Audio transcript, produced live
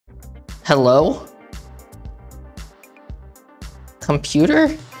Hello? Computer?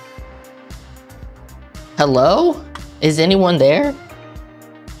 Hello? Is anyone there?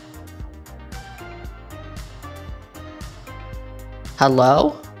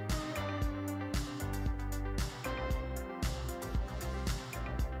 Hello?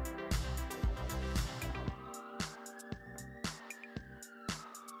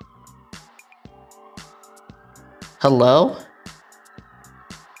 Hello?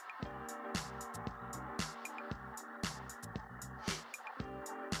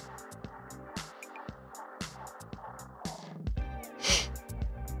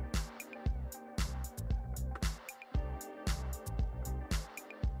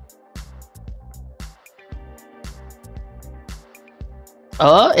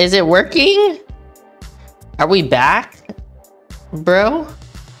 Oh, is it working? Are we back, bro?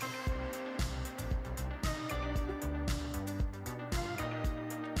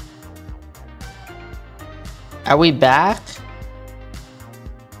 Are we back?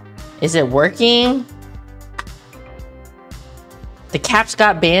 Is it working? The caps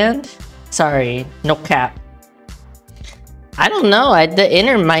got banned? Sorry, no cap. I don't know.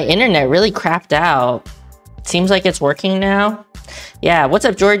 My internet really crapped out. Seems like it's working now. Yeah, what's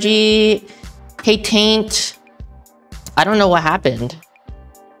up, Georgie? Hey, Taint. I don't know what happened.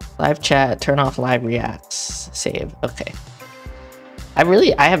 Live chat, turn off live reacts, save. Okay.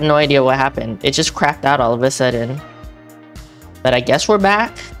 I have no idea what happened. It just crapped out all of a sudden. But I guess we're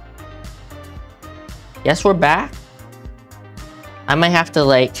back. Yes, we're back. I might have to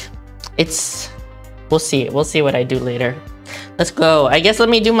like, we'll see. We'll see what I do later. Let's go. I guess let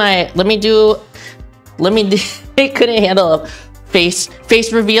me do, it couldn't handle a face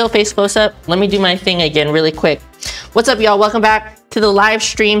reveal, face close up. Let me do my thing again really quick. What's up, y'all? Welcome back to the live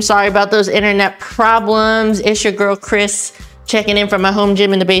stream. Sorry about those internet problems. It's your girl, Chris, checking in from my home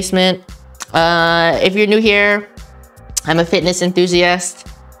gym in the basement. If you're new here, I'm a fitness enthusiast.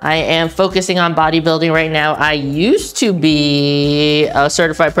 I am focusing on bodybuilding right now. I used to be a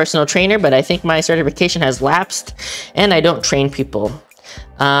certified personal trainer, but I think my certification has lapsed and I don't train people.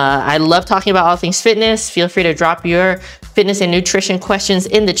 I love talking about all things fitness. Feel free to drop your fitness and nutrition questions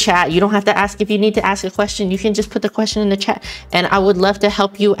in the chat. You don't have to ask if you need to ask a question. You can just put the question in the chat and I would love to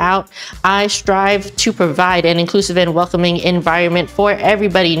help you out. I strive to provide an inclusive and welcoming environment for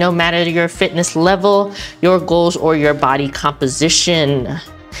everybody, no matter your fitness level, your goals, or your body composition.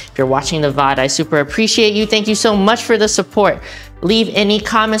 If you're watching the VOD, I super appreciate you. Thank you so much for the support. Leave any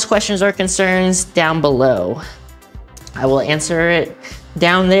comments, questions, or concerns down below. I will answer it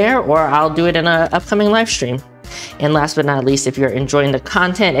down there or I'll do it in an upcoming live stream. And last but not least, if you're enjoying the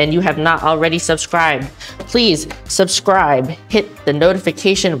content and you have not already subscribed, please subscribe, hit the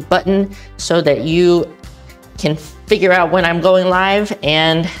notification button so that you can figure out when I'm going live,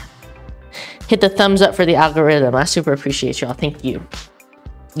 and hit the thumbs up for the algorithm. I super appreciate y'all. Thank you.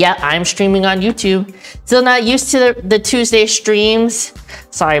 Yeah, I'm streaming on YouTube. Still not used to the Tuesday streams.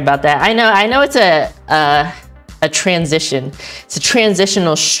 Sorry about that. I know it's a transition. It's a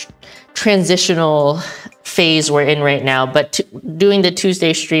transitional phase we're in right now, but doing the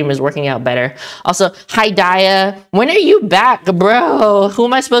Tuesday stream is working out better. Also, hi Daya. When are you back, bro? Who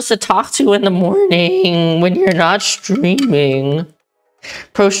am I supposed to talk to in the morning when you're not streaming?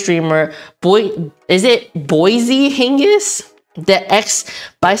 Pro streamer. Boy, is it Boise Hingis? The X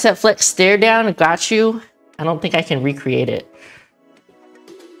bicep flex stare down got you. I don't think I can recreate it.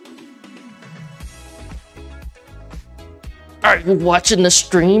 Are you watching the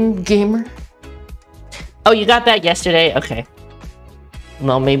stream, gamer? Oh, you got that yesterday? Okay.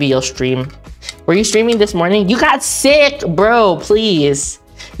 Well, maybe you'll stream. Were you streaming this morning? You got sick, bro, please.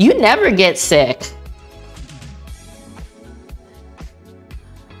 You never get sick.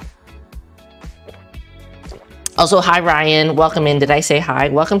 Also, hi, Ryan. Welcome in. Did I say hi?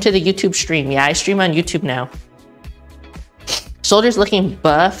 Welcome to the YouTube stream. Yeah, I stream on YouTube now. Shoulders looking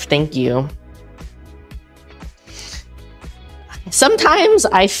buff. Thank you. Sometimes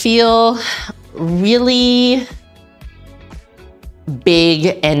I feel really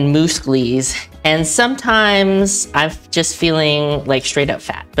big and muscly, and sometimes I'm just feeling like straight up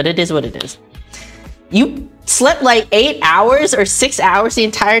fat, but it is what it is. You slept like 8 hours or 6 hours the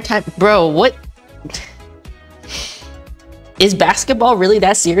entire time? Bro, what? Is basketball really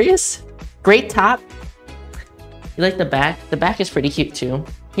that serious? Great top. You like the back? The back is pretty cute too.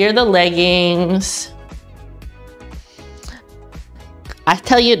 Here are the leggings. I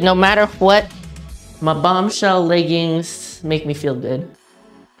tell you, no matter what, my bombshell leggings make me feel good.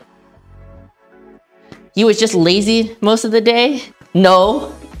 You was just lazy most of the day?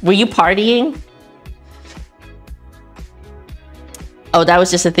 No. Were you partying? Oh, that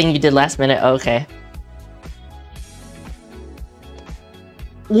was just a thing you did last minute. Oh, okay.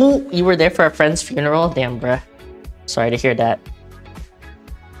 Ooh, you were there for a friend's funeral? Damn, bruh. Sorry to hear that.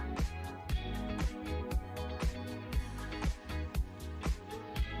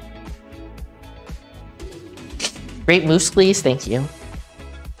 Great moose, please. Thank you.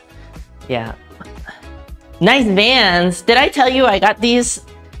 Yeah. Nice Vans. Did I tell you I got these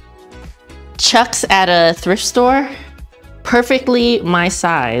Chucks at a thrift store? Perfectly my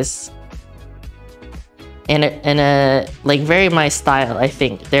size. And a like very my style, I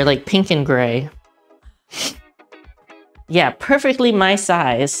think. They're like pink and gray. Yeah, perfectly my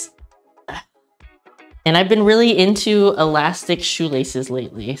size. And I've been really into elastic shoelaces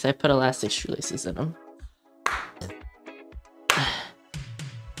lately, so I put elastic shoelaces in them.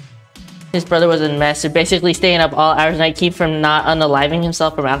 His brother was a mess, so basically staying up all hours of night keep from not unaliving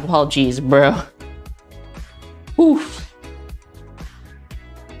himself from alcohol. Jeez, bro. Oof.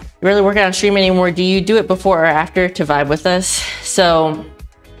 You really work out on stream anymore? Do you do it before or after to vibe with us? So,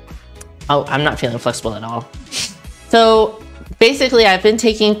 oh, I'm not feeling flexible at all. So basically I've been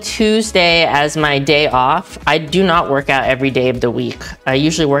taking Tuesday as my day off. I do not work out every day of the week. I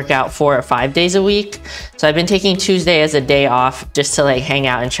usually work out 4 or 5 days a week. So I've been taking Tuesday as a day off just to like hang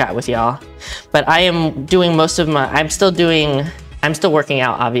out and chat with y'all. But I am doing most of my, I'm still working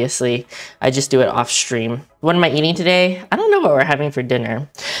out, obviously. I just do it off stream. What am I eating today? I don't know what we're having for dinner.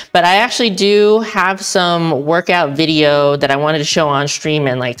 But I actually do have some workout video that I wanted to show on stream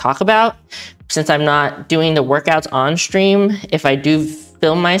and like talk about. Since I'm not doing the workouts on stream, if I do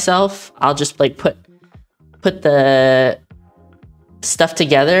film myself, I'll just like put the stuff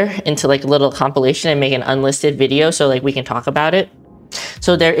together into like a little compilation and make an unlisted video so like we can talk about it.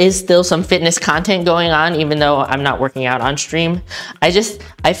 So there is still some fitness content going on, even though I'm not working out on stream. I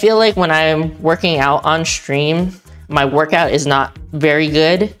feel like when I'm working out on stream, my workout is not very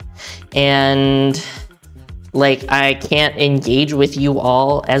good. And like, I can't engage with you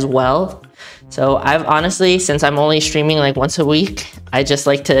all as well. So I've honestly, since I'm only streaming like once a week, I just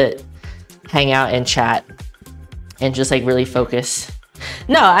like to hang out and chat and just like really focus.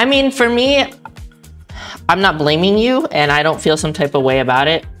 No, I mean, for me, I'm not blaming you and I don't feel some type of way about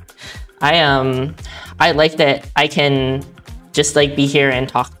it. I like that I can just like be here and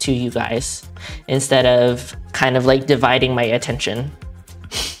talk to you guys instead of kind of like dividing my attention.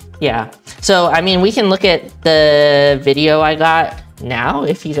 Yeah, so I mean, we can look at the video I got now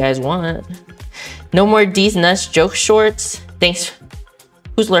if you guys want. No more D's Nuts joke shorts. Thanks.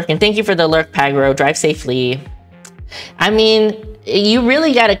 Who's lurking? Thank you for the lurk, Pagro. Drive safely. I mean, you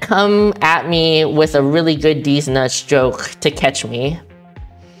really gotta come at me with a really good D's Nuts joke to catch me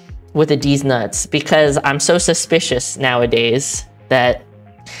with a D's Nuts, because I'm so suspicious nowadays that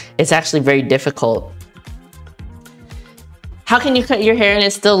it's actually very difficult. How can you cut your hair and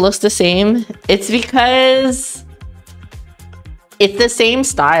it still looks the same? It's because it's the same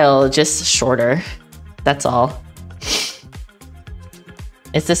style, just shorter. That's all.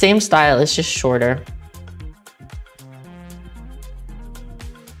 It's the same style, it's just shorter.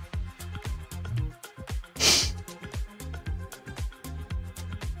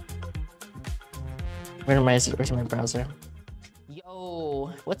 Where's my browser?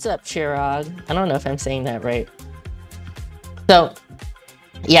 Yo, what's up, Chirag? I don't know if I'm saying that right. So,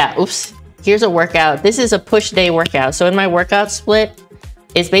 yeah, oops. Here's a workout. This is a push day workout. So in my workout split,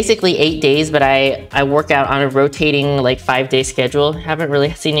 it's basically 8 days, but I work out on a rotating like 5-day schedule. Haven't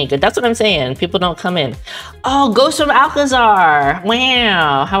really seen any good. That's what I'm saying. People don't come in. Oh, Ghost from Alcazar.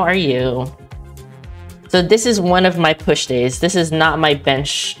 Wow, how are you? So this is one of my push days. This is not my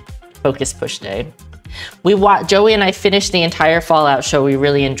bench focus push day. Joey and I finished the entire Fallout show. We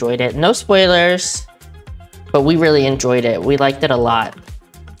really enjoyed it. No spoilers, but we really enjoyed it. We liked it a lot.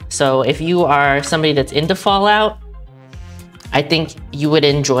 So if you are somebody that's into Fallout, I think you would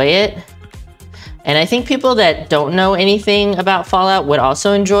enjoy it. And I think people that don't know anything about Fallout would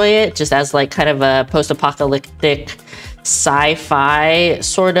also enjoy it, just as like kind of a post-apocalyptic sci-fi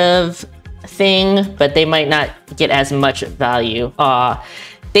sort of thing, but they might not get as much value.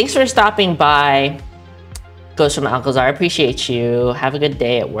 Thanks for stopping by, Ghost from Alcazar. I appreciate you. Have a good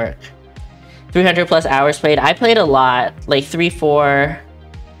day at work. 300 plus hours played. I played a lot, like 3, 4,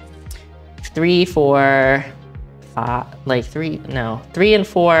 5, like 3 and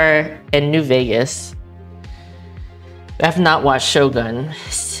 4 in New Vegas. I have not watched Shogun.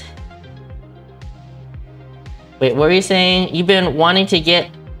 Wait, what were you saying? You've been wanting to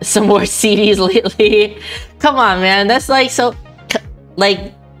get some more CDs lately? Come on, man. That's like so,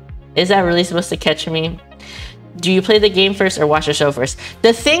 like, is that really supposed to catch me? Do you play the game first or watch the show first?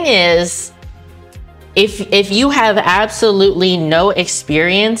 The thing is, if you have absolutely no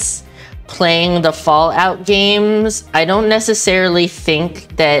experience playing the Fallout games, I don't necessarily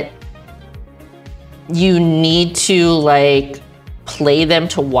think that you need to like play them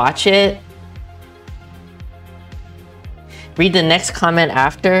to watch it. Read the next comment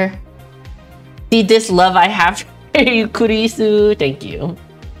after. See this love I have for you, Kurisu. Thank you.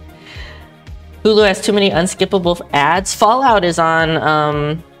 Hulu has too many unskippable ads. Fallout is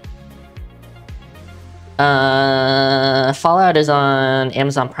on Fallout is on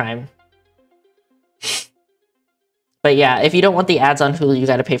Amazon Prime. But yeah, if you don't want the ads on Hulu, you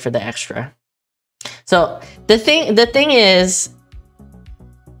got to pay for the extra. So the thing is,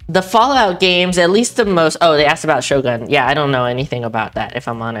 the Fallout games, at least the most... Oh, they asked about Shogun. Yeah, I don't know anything about that, if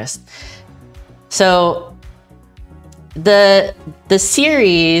I'm honest. So the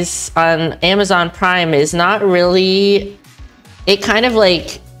series on Amazon Prime is not really... It kind of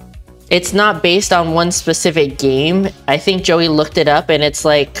like... It's not based on one specific game. I think Joey looked it up and it's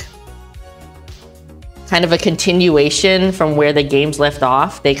like kind of a continuation from where the games left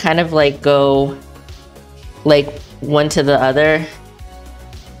off. They kind of like go like one to the other.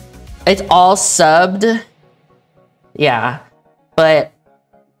 It's all subbed. Yeah, but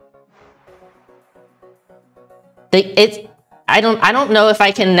I don't know if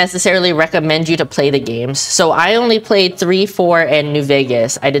I can necessarily recommend you to play the games. So I only played 3, 4, and New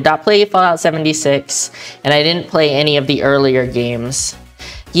Vegas. I did not play Fallout 76, and I didn't play any of the earlier games.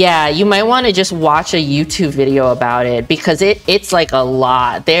 Yeah, you might want to just watch a YouTube video about it, because it's like a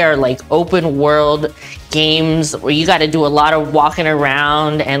lot. They are like open world games where you got to do a lot of walking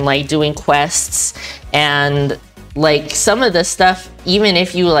around and like doing quests, and like some of the stuff, even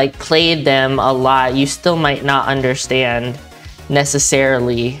if you like played them a lot, you still might not understand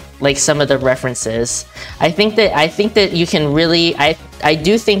necessarily like some of the references. I think that you can really, I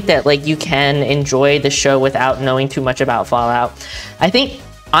do think that like you can enjoy the show without knowing too much about Fallout. I think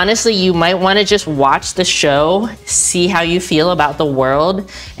honestly you might want to just watch the show, see how you feel about the world,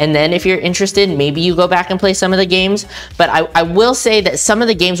 and then if you're interested, maybe you go back and play some of the games. But I will say that some of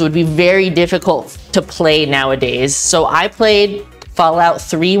the games would be very difficult to play nowadays. So I played Fallout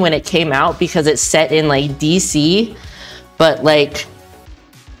 3 when it came out because it's set in like DC. But like,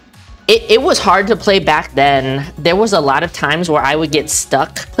 it was hard to play back then. There was a lot of times where I would get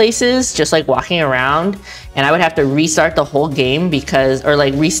stuck places, just like walking around, and I would have to restart the whole game because, or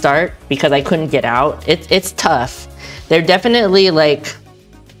like restart because I couldn't get out. It's tough. They're definitely like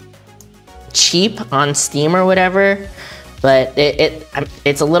cheap on Steam or whatever, but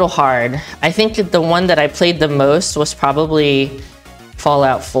it's a little hard. I think the one that I played the most was probably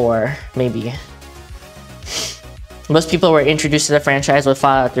Fallout 4, maybe. Most people were introduced to the franchise with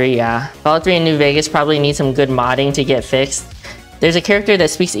Fallout 3, yeah. Fallout 3 in New Vegas probably needs some good modding to get fixed. There's a character that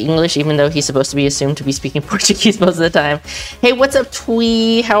speaks English even though he's supposed to be assumed to be speaking Portuguese most of the time. Hey, what's up,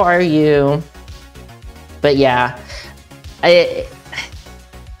 Twee? How are you? But yeah,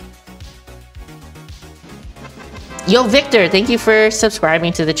 Yo, Victor, thank you for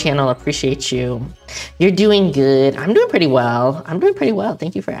subscribing to the channel. Appreciate you. You're doing good. I'm doing pretty well. I'm doing pretty well.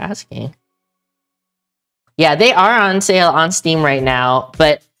 Thank you for asking. Yeah, they are on sale on Steam right now,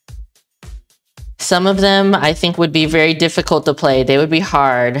 but some of them I think would be very difficult to play. They would be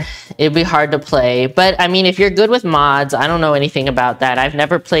hard. It'd be hard to play. But I mean, if you're good with mods, I don't know anything about that. I've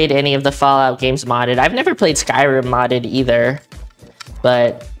never played any of the Fallout games modded. I've never played Skyrim modded either,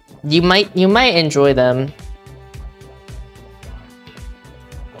 but you might enjoy them.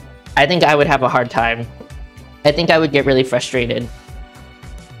 I think I would have a hard time. I think I would get really frustrated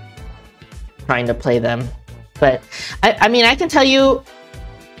trying to play them. But I mean, I can tell you,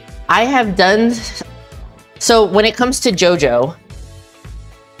 I have done... So when it comes to JoJo,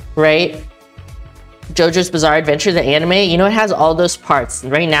 right? JoJo's Bizarre Adventure, the anime, you know, it has all those parts.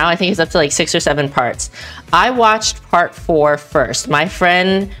 Right now, I think it's up to like 6 or 7 parts. I watched part 4 first. My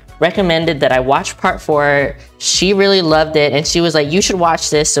friend recommended that I watch part 4. She really loved it, and she was like, you should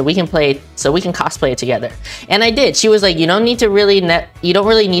watch this so we can play, so we can cosplay it together. And I did. She was like, you don't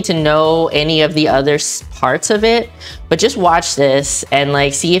really need to know any of the other parts of it, but just watch this and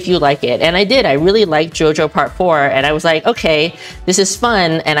like see if you like it. And I did. I really liked JoJo part 4, and I was like, okay, this is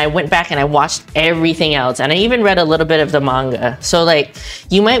fun. And I went back and I watched everything else, and I even read a little bit of the manga. So like,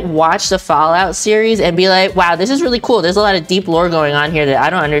 you might watch the Fallout series and be like, wow, this is really cool. There's a lot of deep lore going on here that I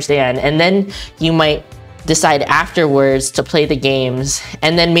don't understand. And then you might decide afterwards to play the games,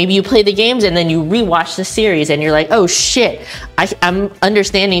 and then maybe you play the games and then you rewatch the series and you're like, oh shit, I'm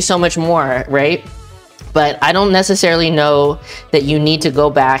understanding so much more, right? But I don't necessarily know that you need to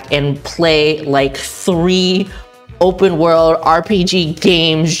go back and play like 3 open world RPG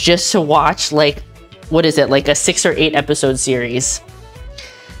games just to watch like what is it, like a 6 or 8 episode series.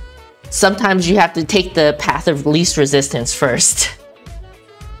 Sometimes you have to take the path of least resistance first.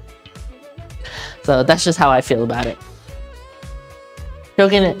 So that's just how I feel about it.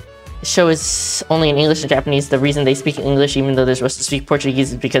 Shogun show is only in English and Japanese. The reason they speak English even though they're supposed to speak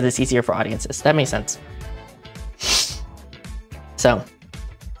Portuguese is because it's easier for audiences. That makes sense. So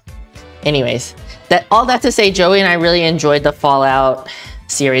anyways, all that to say, Joey and I really enjoyed the Fallout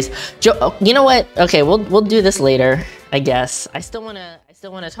series. You know what? Okay, we'll do this later, I guess. I still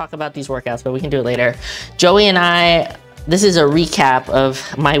wanna talk about these workouts, but we can do it later. Joey and I, this is a recap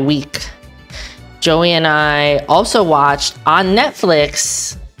of my week. Joey and I also watched on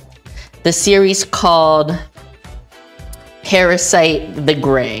Netflix the series called Parasite the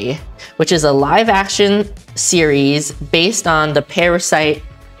Grey, which is a live action series based on the Parasite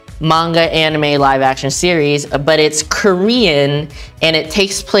manga anime live action series, but it's Korean and it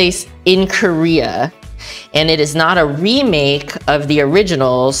takes place in Korea. And it is not a remake of the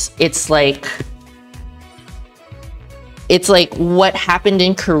originals. It's like what happened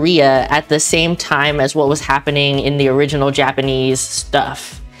in Korea at the same time as what was happening in the original Japanese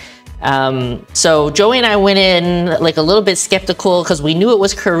stuff. So Joey and I went in like a little bit skeptical because we knew it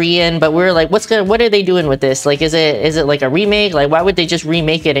was Korean, but we were like, what are they doing with this? Like, is it like a remake? Like, why would they just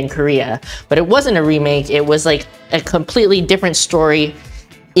remake it in Korea? But it wasn't a remake. It was like a completely different story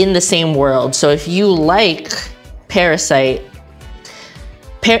in the same world. So if you like Parasite,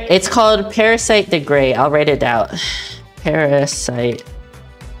 it's called Parasite the Grey. I'll write it out. Parasite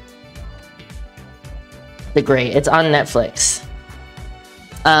the Grey. It's on Netflix.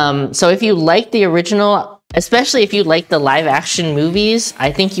 So if you like the original, especially if you like the live action movies,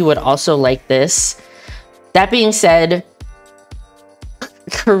 I think you would also like this. That being said,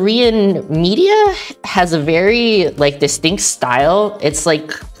 Korean media has a very like distinct style. It's like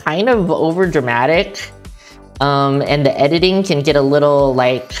kind of over dramatic, and the editing can get a little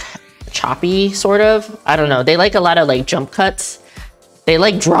like choppy, sort of. I don't know. They like a lot of like jump cuts. They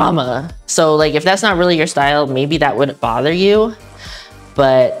like drama. So like if that's not really your style, maybe that wouldn't bother you.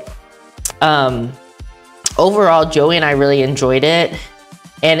 But overall, Joey and I really enjoyed it,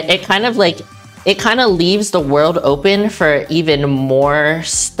 and it kind of leaves the world open for even more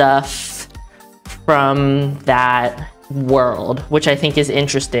stuff from that world, which I think is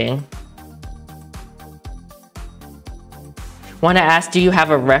interesting. Want to ask, do you have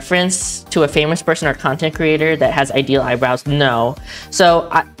a reference to a famous person or content creator that has ideal eyebrows? No. So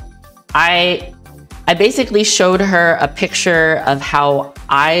I basically showed her a picture of how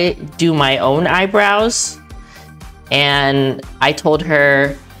I do my own eyebrows, and I told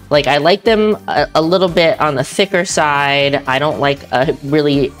her, like, I like them a little bit on the thicker side. I don't like a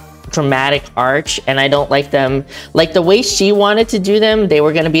really dramatic arch, and I don't like them like the way she wanted to do them. They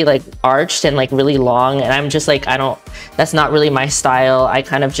were gonna be like arched and like really long, and I'm just like, that's not really my style. I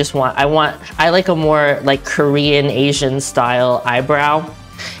kind of just I like a more like Korean Asian style eyebrow.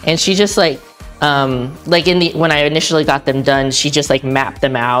 And she just like when I initially got them done, she just like mapped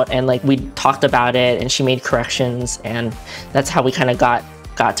them out, and like we talked about it, and she made corrections, and that's how we kind of got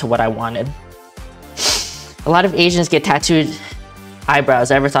to what I wanted. A lot of Asians get tattooed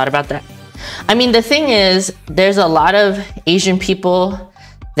eyebrows. Ever thought about that? I mean, the thing is, there's a lot of Asian people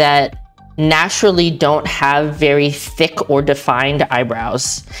that naturally don't have very thick or defined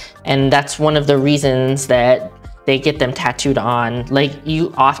eyebrows, and that's one of the reasons that they get them tattooed on. Like,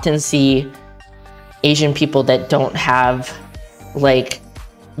 you often see Asian people that don't have like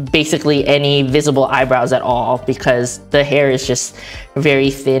basically any visible eyebrows at all because the hair is just very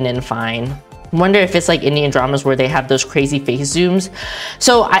thin and fine. I wonder if it's like Indian dramas where they have those crazy face zooms.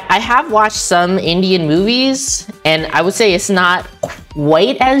 So I have watched some Indian movies, and I would say it's not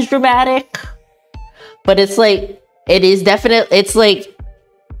quite as dramatic, but it's like, it is definitely, it's like,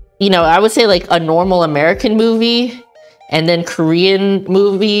 you know, I would say like a normal American movie, and then Korean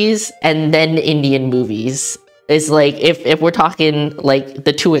movies, and then Indian movies. It's like, if we're talking like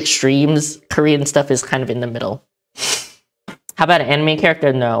the two extremes, Korean stuff is kind of in the middle. How about an anime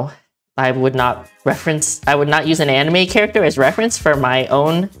character? No. I would not use an anime character as reference for my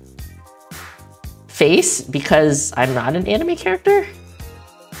own face because I'm not an anime character.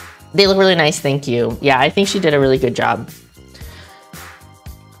 They look really nice, thank you. Yeah, I think she did a really good job.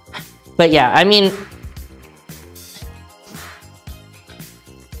 But yeah, I mean,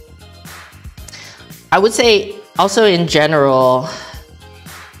 I would say also in general,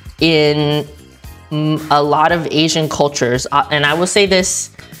 in a lot of Asian cultures, and I will say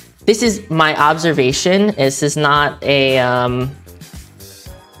this is my observation. This is not a,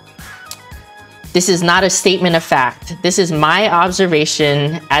 This is not a statement of fact. This is my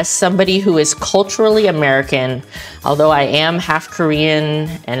observation as somebody who is culturally American. Although I am half Korean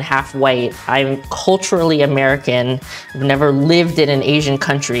and half white, I'm culturally American. I've never lived in an Asian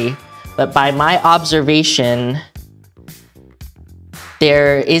country. But by my observation,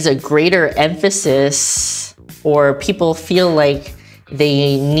 there is a greater emphasis, or people feel like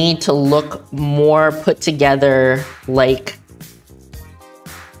they need to look more put together, like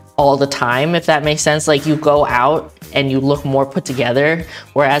all the time, if that makes sense. Like you go out and you look more put together.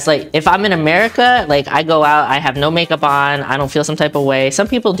 Whereas like if I'm in America, like I go out, I have no makeup on, I don't feel some type of way. Some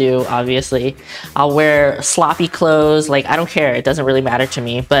people do, obviously. I'll wear sloppy clothes, like I don't care, it doesn't really matter to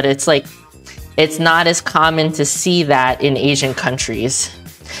me. But it's like, it's not as common to see that in Asian countries.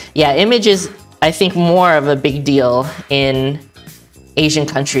 Yeah, image is, I think, more of a big deal in Asian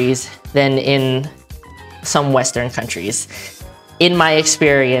countries than in some Western countries. In my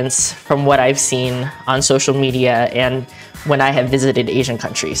experience, from what I've seen on social media and when I have visited Asian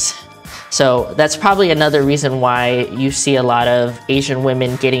countries. So that's probably another reason why you see a lot of Asian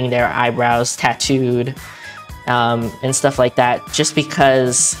women getting their eyebrows tattooed and stuff like that, just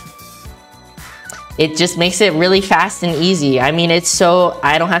because it just makes it really fast and easy. I mean, it's so,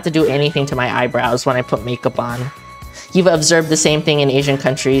 I don't have to do anything to my eyebrows when I put makeup on. You've observed the same thing in Asian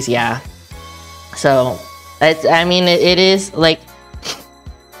countries, yeah. So, I mean, it is like,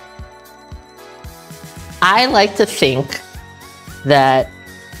 I like to think that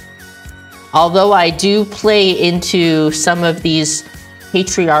although I do play into some of these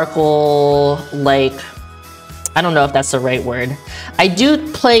patriarchal, like, I don't know if that's the right word. I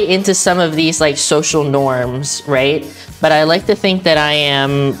do play into some of these like social norms, right? But I like to think that I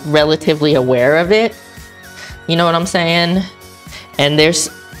am relatively aware of it. You know what I'm saying? And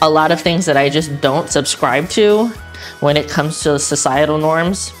there's a lot of things that I just don't subscribe to when it comes to societal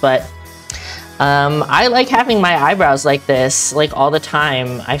norms, but I like having my eyebrows like this, like all the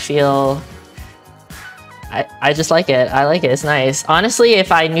time. I feel, I just like it. I like it, it's nice. Honestly,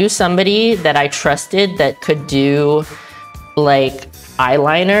 if I knew somebody that I trusted that could do like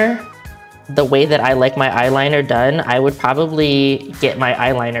eyeliner, the way that I like my eyeliner done, I would probably get my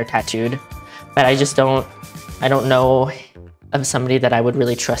eyeliner tattooed. But I just don't, I don't know of somebody that I would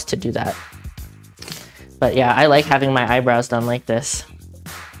really trust to do that. But yeah, I like having my eyebrows done like this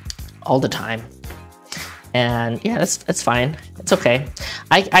all the time. And yeah, that's fine. It's okay.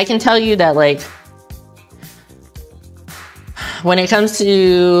 I can tell you that like, when it comes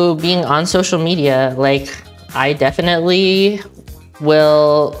to being on social media, like I definitely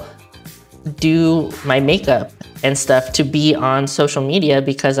will do my makeup and stuff to be on social media,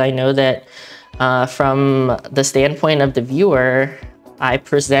 because I know that from the standpoint of the viewer, I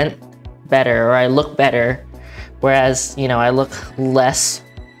present better, or I look better, whereas, you know, I look less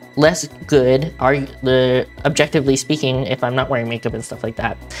good, objectively speaking, if I'm not wearing makeup and stuff like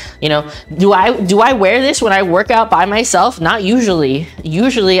that. You know, do I wear this when I work out by myself? Not usually.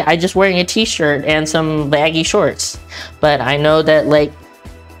 Usually I just wearing a t-shirt and some baggy shorts. But I know that like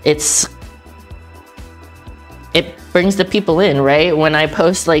it brings the people in, right? When I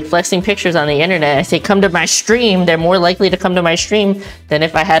post like flexing pictures on the internet, I say come to my stream, they're more likely to come to my stream than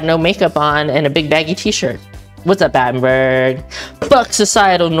if I had no makeup on and a big baggy t-shirt. What's up, Battenberg? Fuck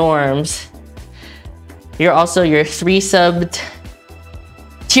societal norms. You're also your tier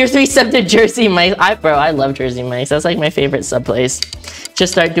 3 sub to Jersey Mike. Bro, I love Jersey Mike's. That's like my favorite sub place.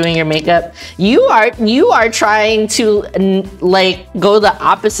 Just start doing your makeup. You are trying to like go the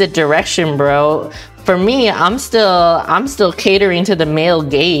opposite direction, bro. For me, I'm still catering to the male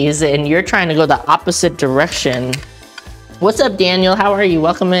gaze, and you're trying to go the opposite direction. What's up, Daniel? How are you?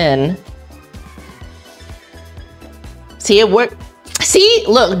 Welcome in. See, it worked. See,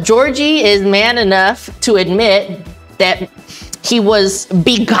 look, Georgie is man enough to admit that he was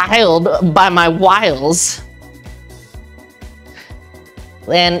beguiled by my wiles.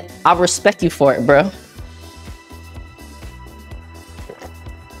 And I'll respect you for it, bro.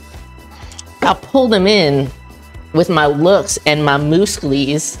 I'll pull them in with my looks and my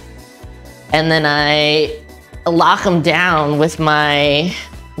muscles, and then I lock them down with my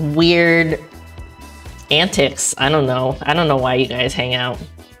weird antics. I don't know why you guys hang out.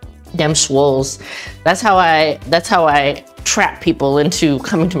 Them swoles. That's how I trap people into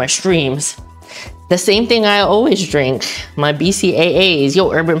coming to my streams. The same thing I always drink. My BCAAs.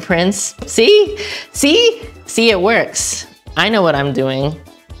 Yo, Urban Prince. See, it works. I know what I'm doing.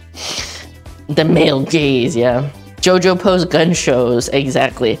 The male gaze, yeah. JoJo Post gun shows,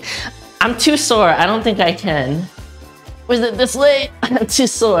 exactly. I'm too sore. I don't think I can. Was it this late? I'm too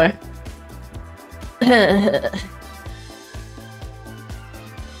sore.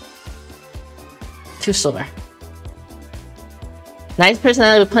 too sore. Nice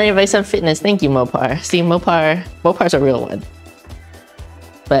personality with plenty of advice on fitness. Thank you, Mopar. See, Mopar's a real one.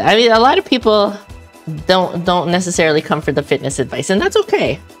 But I mean, a lot of people don't necessarily come for the fitness advice, and that's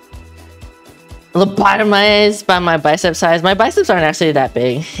okay. Lobotomized by my bicep size. My biceps aren't actually that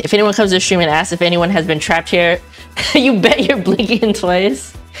big. If anyone comes to the stream and asks if anyone has been trapped here, you bet you're blinking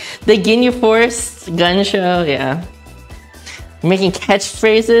twice. The Ginyu Force gun show, yeah. Making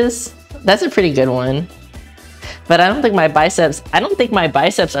catchphrases. That's a pretty good one. But I don't think my biceps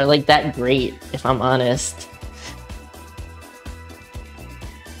are like that great, if I'm honest.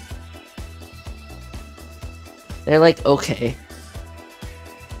 They're like, okay.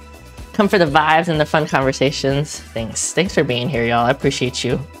 Come for the vibes and the fun conversations. Thanks for being here, y'all. I appreciate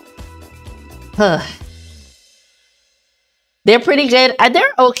you. They're pretty good.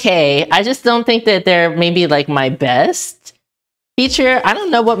 They're okay. I just don't think that they're maybe like my best feature. I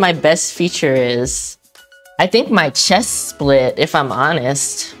don't know what my best feature is. I think my chest split, if I'm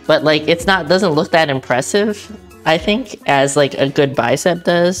honest, but like doesn't look that impressive, I think, as like a good bicep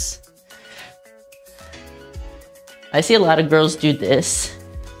does. I see a lot of girls do this,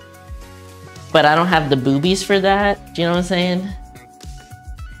 but I don't have the boobies for that. Do you know what I'm saying?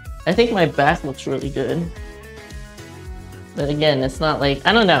 I think my back looks really good. But again, it's not like,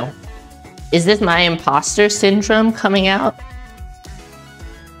 I don't know. Is this my imposter syndrome coming out?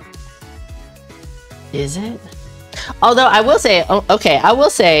 Is it? Although I will say, okay, I will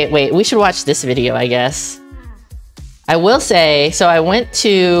say, wait, we should watch this video, I guess. I will say, so I went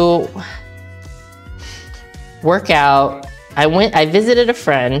to work out. I visited a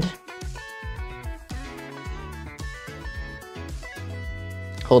friend.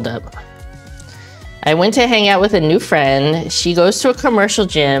 Hold up. I went to hang out with a new friend. She goes to a commercial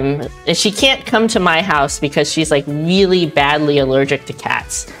gym and she can't come to my house because she's like really badly allergic to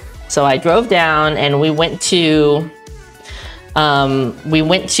cats. So I drove down and we went to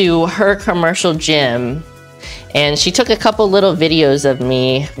her commercial gym, and she took a couple little videos of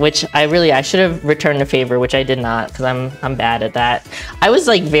me, which I should have returned the favor, which I did not, because I'm bad at that. I was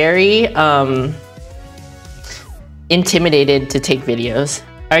like very intimidated to take videos.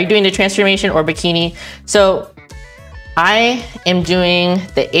 Are you doing the transformation or bikini? So I am doing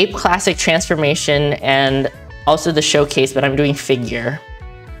the Ape Classic transformation and also the showcase, but I'm doing figure.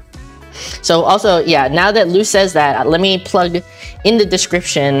 So also, yeah, now that Lou says that, let me plug in the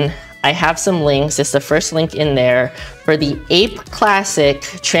description. I have some links. It's the first link in there for the Ape Classic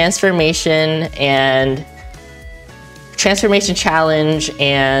transformation and transformation challenge,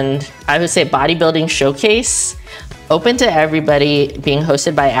 and I would say bodybuilding showcase. Open to everybody, being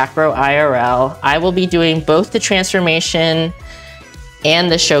hosted by Acro IRL. I will be doing both the transformation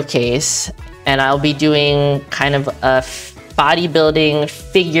and the showcase, and I'll be doing kind of a bodybuilding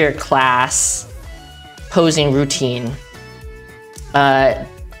figure class posing routine.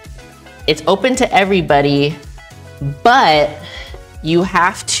 It's open to everybody, but you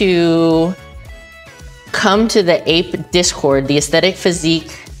have to come to the Ape Discord, the Aesthetic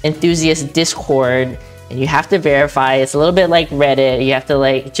Physique Enthusiast Discord, and you have to verify. It's a little bit like Reddit. You have to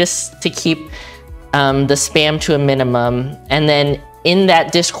like, just to keep the spam to a minimum. And then in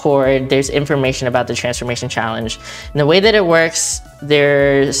that Discord, there's information about the transformation challenge. And the way that it works,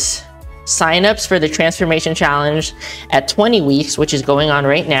 there's signups for the transformation challenge at 20 weeks, which is going on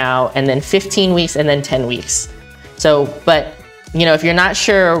right now, and then 15 weeks, and then 10 weeks. So, but you know, if you're not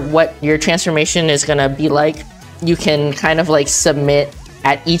sure what your transformation is gonna be like, you can kind of like submit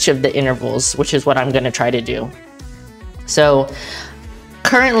at each of the intervals, which is what I'm gonna try to do. So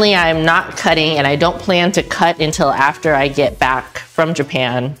currently I'm not cutting, and I don't plan to cut until after I get back from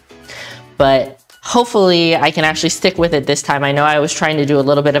Japan, but hopefully I can actually stick with it this time. I know I was trying to do a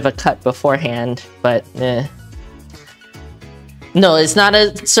little bit of a cut beforehand, but no, it's not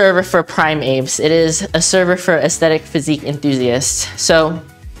a server for prime apes. It is a server for aesthetic physique enthusiasts. So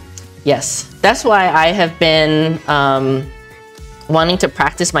yes, that's why I have been wanting to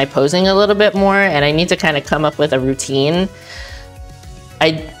practice my posing a little bit more, and I need to kind of come up with a routine.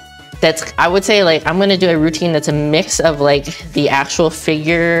 I would say like I'm gonna do a routine that's a mix of like the actual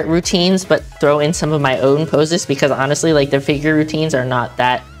figure routines, but throw in some of my own poses, because honestly, like the figure routines are not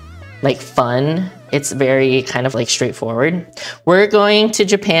that like fun. It's very kind of like straightforward. We're going to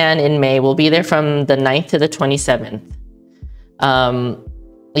Japan in May. We'll be there from the 9th to the 27th.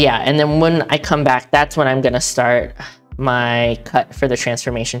 Yeah, and then when I come back, that's when I'm gonna start my cut for the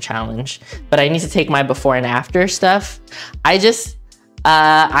transformation challenge. But I need to take my before and after stuff. I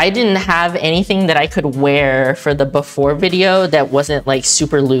didn't have anything that I could wear for the before video that wasn't like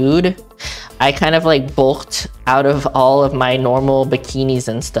super lewd. I kind of like bulked out of all of my normal bikinis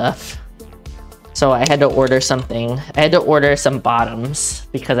and stuff. So I had to order something. I had to order some bottoms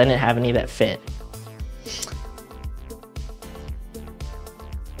because I didn't have any that fit.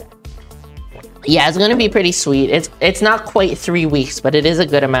 Yeah, it's gonna be pretty sweet. It's not quite 3 weeks, but it is a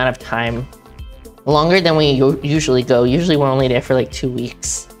good amount of time. Longer than we usually go. Usually we're only there for like 2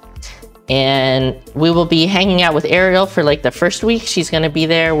 weeks. And we will be hanging out with Ariel for like the first week. She's gonna be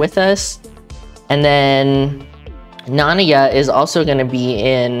there with us. And then Nania is also gonna be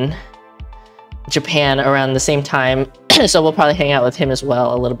in Japan around the same time. So we'll probably hang out with him as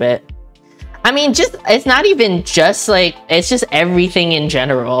well a little bit. I mean, it's not even just like, it's just everything in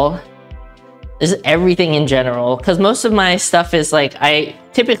general. This is everything in general. Because most of my stuff is like, I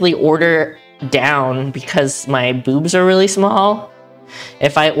typically order down because my boobs are really small.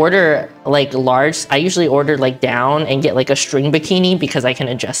 If I order like large, I usually order like down and get like a string bikini because I can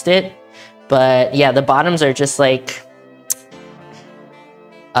adjust it. But yeah, the bottoms are just like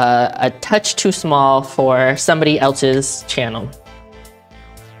a touch too small for somebody else's channel.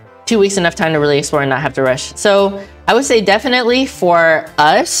 2 weeks enough time to really explore and not have to rush. So I would say definitely for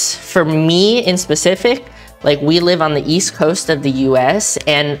us, for me in specific, like we live on the East Coast of the US,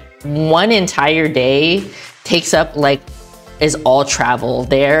 and one entire day takes up like is all travel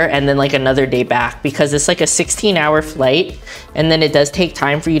there and then like another day back, because it's like a 16-hour flight, and then it does take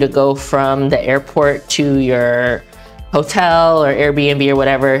time for you to go from the airport to your hotel or Airbnb or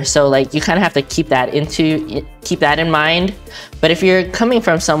whatever. So like you kind of have to keep that in mind. But if you're coming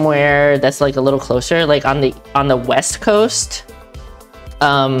from somewhere that's like a little closer, like on the West Coast,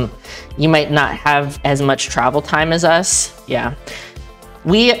 you might not have as much travel time as us. Yeah,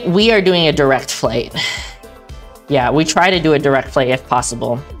 we are doing a direct flight. Yeah, we try to do a direct flight if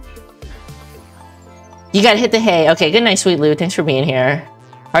possible. You gotta hit the hay. Okay, good night, Sweet Lou. Thanks for being here.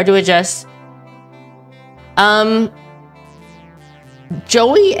 Hard to adjust.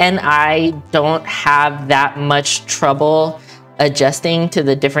 Joey and I don't have that much trouble adjusting to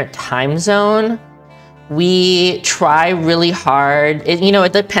the different time zone. We try really hard. You know,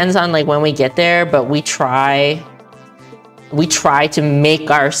 it depends on like when we get there, but we try to make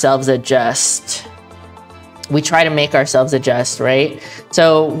ourselves adjust. We try to make ourselves adjust, right?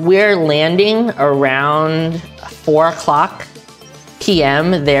 So we're landing around 4:00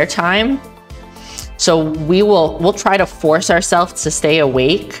 p.m. their time. So we'll try to force ourselves to stay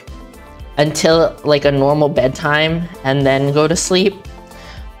awake until like a normal bedtime and then go to sleep.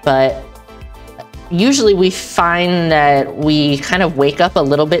 But usually we find that we kind of wake up a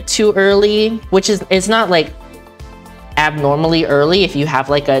little bit too early, which is, it's not like abnormally early if you have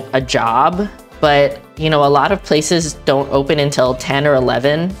like a job, but you know, a lot of places don't open until 10 or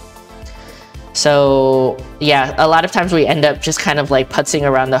 11. So yeah, a lot of times we end up just kind of like putzing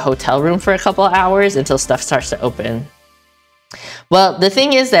around the hotel room for a couple of hours until stuff starts to open. Well, the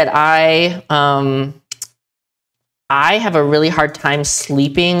thing is that I have a really hard time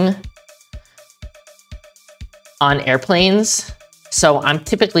sleeping on airplanes. So I'm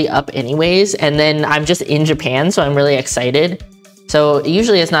typically up anyways, and then I'm just in Japan, so I'm really excited. So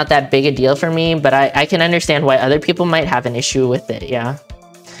usually it's not that big a deal for me, but I can understand why other people might have an issue with it, yeah.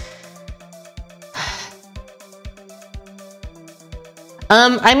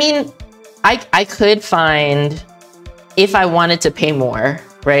 I mean, I could find, if I wanted to pay more,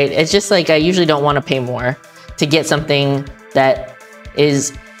 right? It's just like, I usually don't want to pay more to get something that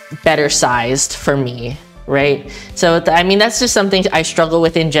is better sized for me, right? So, I mean, that's just something I struggle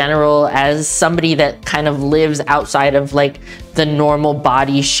with in general as somebody that kind of lives outside of like the normal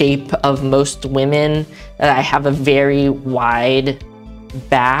body shape of most women. I have a very wide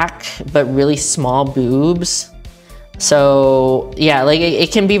back, but really small boobs. So yeah, like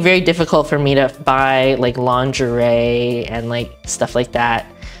it can be very difficult for me to buy like lingerie and like stuff like that.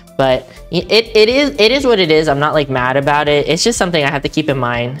 But it is what it is. I'm not like mad about it. It's just something I have to keep in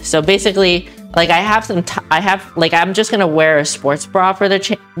mind. So basically, like I'm just gonna wear a sports bra for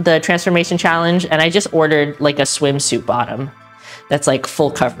the transformation challenge, and I just ordered like a swimsuit bottom that's like full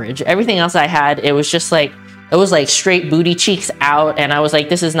coverage. Everything else I had, it was just like, it was like straight booty cheeks out, and I was like,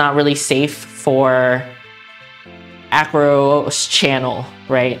 this is not really safe for Acro's channel,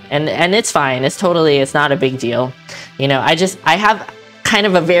 right? And it's fine. It's not a big deal. You know, I have kind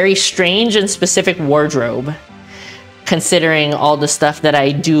of a very strange and specific wardrobe considering all the stuff that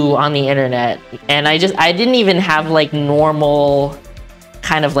I do on the internet. And I didn't even have like normal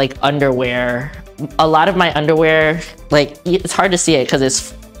kind of like underwear. A lot of my underwear, like it's hard to see it because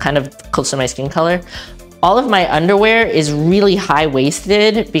it's kind of close to my skin color. All of my underwear is really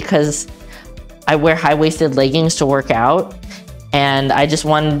high-waisted because I wear high-waisted leggings to work out, and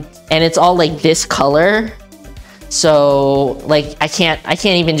and it's all like this color. So like I can't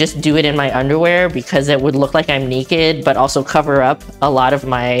even just do it in my underwear because it would look like I'm naked, but also cover up a lot of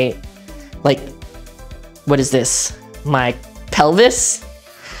my, like, what is this? My pelvis.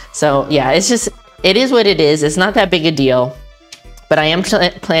 So yeah, it's just, it is what it is. It's not that big a deal, but I am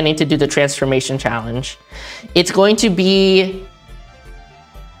planning to do the transformation challenge. It's going to be,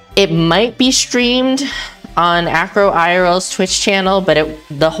 it might be streamed on Acro IRL's Twitch channel, but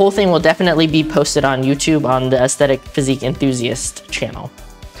the whole thing will definitely be posted on YouTube on the Aesthetic Physique Enthusiast channel.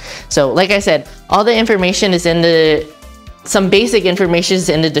 So like I said, all the information is in some basic information is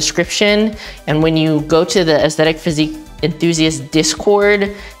in the description. And when you go to the Aesthetic Physique Enthusiast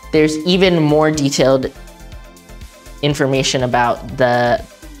Discord, there's even more detailed information about the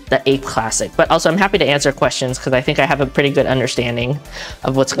Ape Classic. But also I'm happy to answer questions because I think I have a pretty good understanding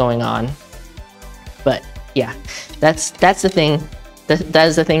of what's going on. But yeah, that's the thing. That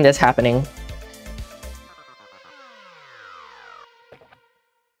is the thing that's happening.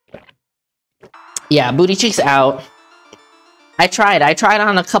 Yeah, booty cheeks out. I tried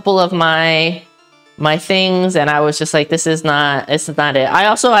on a couple of my things and I was just like, this is not it.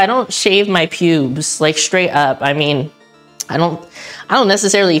 I don't shave my pubes, like straight up. I mean, I don't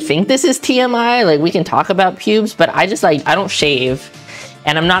necessarily think this is TMI, like we can talk about pubes, but I just like, I don't shave.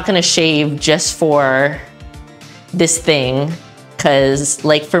 And I'm not gonna shave just for this thing, because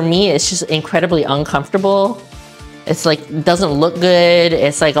like for me, it's just incredibly uncomfortable. It's like, it doesn't look good.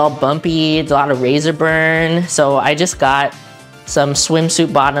 It's like all bumpy, it's a lot of razor burn. So I just got some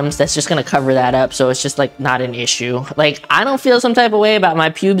swimsuit bottoms that's just gonna cover that up. So it's just like not an issue. Like I don't feel some type of way about my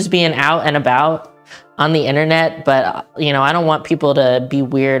pubes being out and about on the internet, but you know, I don't want people to be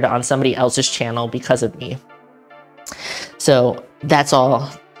weird on somebody else's channel because of me. So that's all.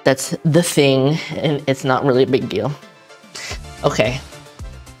 That's the thing, and it's not really a big deal. Okay.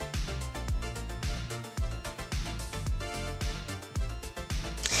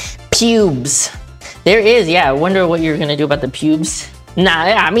 Pubes. There is, yeah, I wonder what you're gonna do about the pubes. Nah,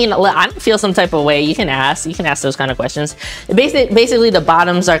 yeah, I mean, I don't feel some type of way. You can ask those kind of questions. Basically, the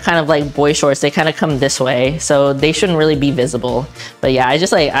bottoms are kind of like boy shorts. They kind of come this way, so they shouldn't really be visible. But yeah, I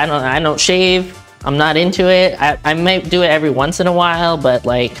just like, I don't shave. I'm not into it. I might do it every once in a while, but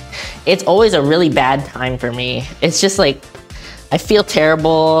like, it's always a really bad time for me. It's just like, I feel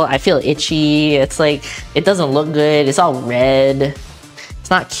terrible. I feel itchy. It's like, it doesn't look good. It's all red. It's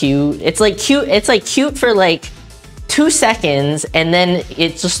not cute. It's like cute. It's like cute for like 2 seconds, and then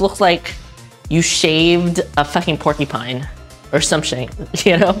it just looks like you shaved a fucking porcupine or something,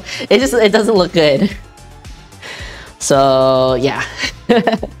 you know? It doesn't look good. So yeah.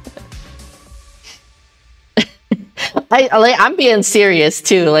 I'm being serious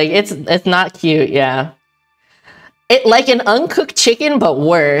too. Like it's not cute. Yeah, it like an uncooked chicken, but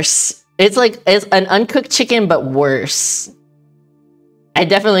worse. It's an uncooked chicken, but worse. I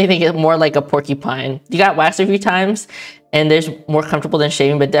definitely think it's more like a porcupine. You got waxed a few times, and there's more comfortable than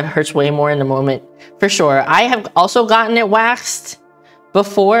shaving, but that hurts way more in the moment, for sure. I have also gotten it waxed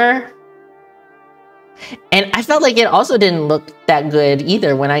before, and I felt like it also didn't look that good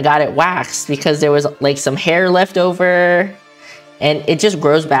either when I got it waxed, because there was like some hair left over and it just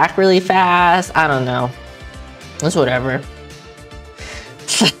grows back really fast. I don't know. It's whatever.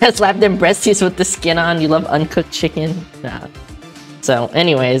 Slap them breast teeth with the skin on. You love uncooked chicken? Nah. So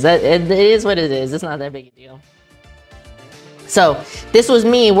anyways, it is what it is. It's not that big a deal. So this was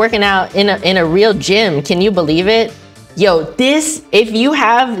me working out in a real gym. Can you believe it? Yo, this, if you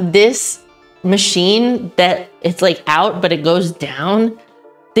have this machine that it's like out but it goes down,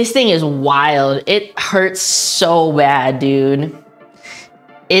 this thing is wild. It hurts so bad, dude.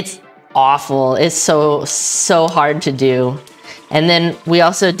 It's awful. It's so hard to do. And then we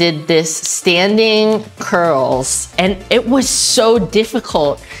also did this standing curls, and it was so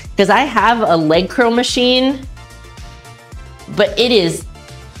difficult because I have a leg curl machine, but it is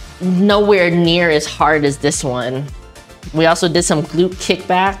nowhere near as hard as this one. We also did some glute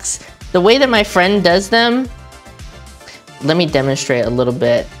kickbacks. The way that my friend does them, let me demonstrate a little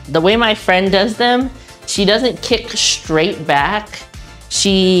bit. The way my friend does them, she doesn't kick straight back.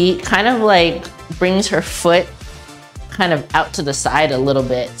 She kind of like brings her foot kind of out to the side a little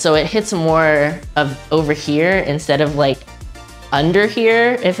bit. So it hits more of over here instead of like under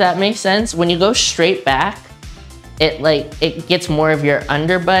here, if that makes sense. When you go straight back, it gets more of your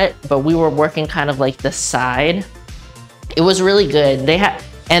underbutt, but we were working kind of like the side. It was really good.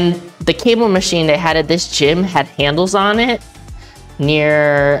 And the cable machine they had at this gym had handles on it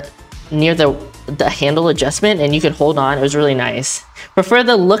near the handle adjustment, and you could hold on. It was really nice. Prefer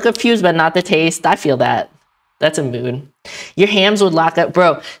the look of pubes, but not the taste. I feel that. That's a mood. Your hams would lock up.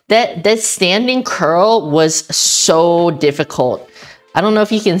 Bro, that standing curl was so difficult. I don't know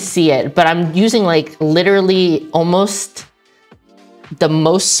if you can see it, but I'm using like literally almost the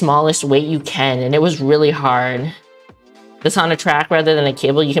most smallest weight you can, and it was really hard. This on a track rather than a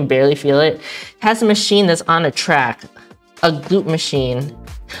cable, you can barely feel it. It has a machine that's on a track, a glute machine.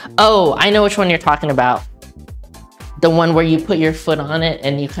 Oh, I know which one you're talking about. The one where you put your foot on it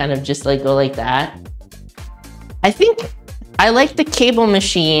and you kind of just like go like that. I think I like the cable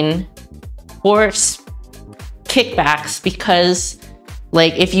machine for kickbacks because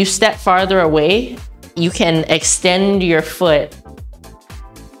like if you step farther away, you can extend your foot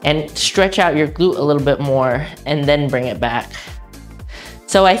and stretch out your glute a little bit more and then bring it back.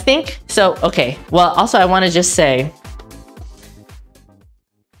 So I think, so, okay. Well, also I wanna just say,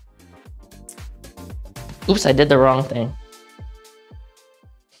 oops, I did the wrong thing.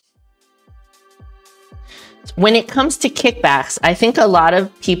 When it comes to kickbacks, I think a lot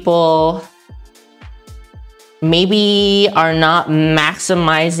of people maybe are not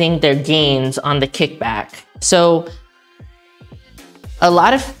maximizing their gains on the kickback. So a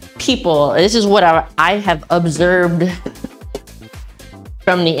lot of people, this is what I have observed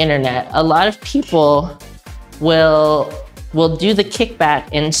from the internet. A lot of people will do the kickback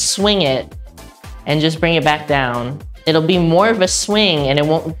and swing it and just bring it back down. It'll be more of a swing and it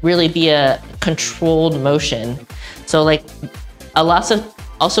won't really be a controlled motion. So like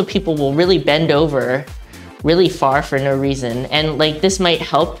also people will really bend over really far for no reason. And like this might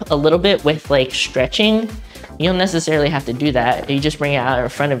help a little bit with like stretching. You don't necessarily have to do that. You just bring it out in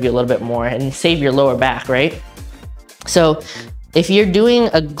front of you a little bit more and save your lower back, right? So if you're doing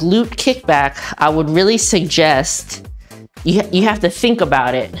a glute kickback, I would really suggest you have to think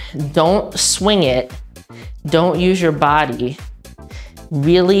about it. Don't swing it. Don't use your body.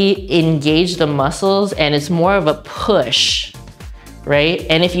 Really engage the muscles, and it's more of a push, right?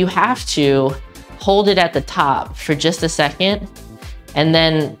 And if you have to, hold it at the top for just a second and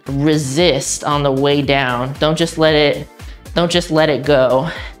then resist on the way down. Don't just let it go.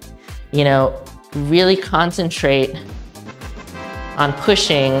 You know, really concentrate on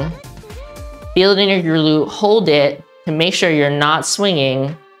pushing, feel it in your glute, hold it to make sure you're not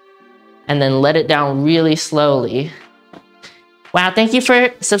swinging, and then let it down really slowly. Wow, thank you for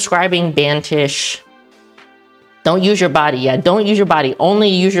subscribing, Bantish. Don't use your body. Yeah, don't use your body. Only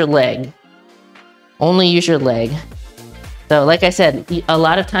use your leg. Only use your leg. So like I said, a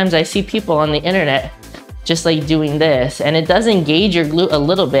lot of times I see people on the internet just like doing this, and it does engage your glute a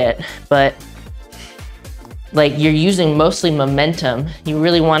little bit, but like you're using mostly momentum. You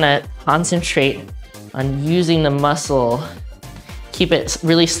really want to concentrate on using the muscle. Keep it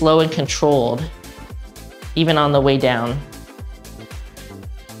really slow and controlled, even on the way down.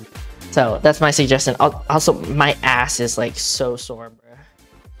 So that's my suggestion. Also, my ass is like so sore, bro.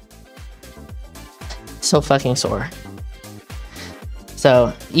 So fucking sore.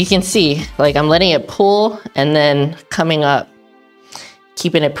 So you can see, like I'm letting it pull and then coming up,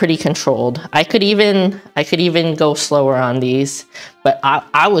 keeping it pretty controlled. I could even go slower on these, but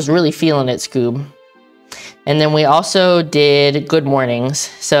I was really feeling it, Scoob. And then we also did good mornings.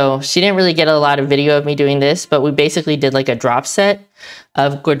 So she didn't really get a lot of video of me doing this, but we basically did like a drop set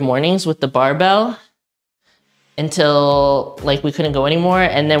of good mornings with the barbell until like we couldn't go anymore.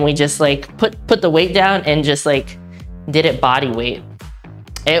 And then we just like put the weight down and just like did it body weight.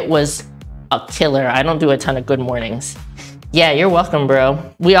 It was a killer. I don't do a ton of good mornings. Yeah, you're welcome,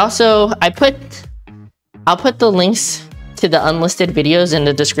 bro. We also, I'll put the links to the unlisted videos in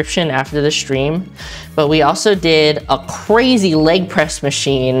the description after the stream, but we also did a crazy leg press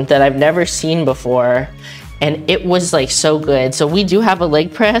machine that I've never seen before, and it was like so good. So we do have a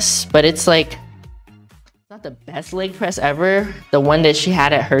leg press, but it's like not the best leg press ever. The one that she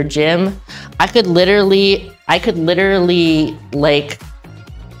had at her gym, I could literally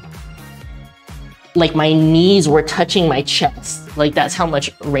like my knees were touching my chest. Like that's how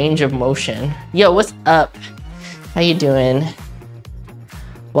much range of motion. Yo, what's up? How you doing?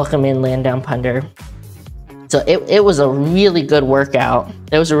 Welcome in, Land Down Punder. So it was a really good workout.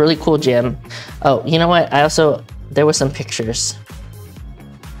 It was a really cool gym. Oh, you know what? There were some pictures.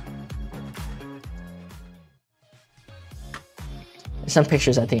 There's some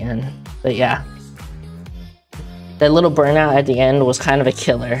pictures at the end, but yeah. That little burnout at the end was kind of a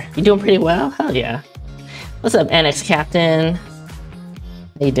killer. You doing pretty well? Hell yeah. What's up, NX Captain?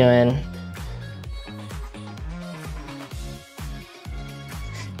 How you doing?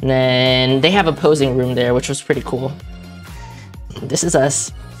 And then they have a posing room there, which was pretty cool. This is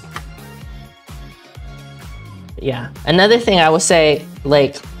us. Yeah, another thing I would say,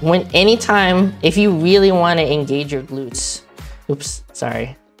 Like anytime, if you really want to engage your glutes, oops,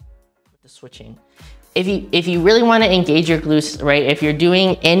 sorry, the switching. If you really want to engage your glutes, right? If you're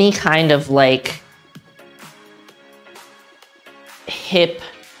doing any kind of like hip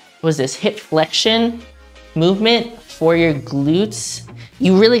flexion movement for your glutes,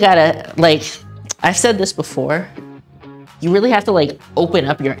 you really gotta, like, I've said this before, you really have to like open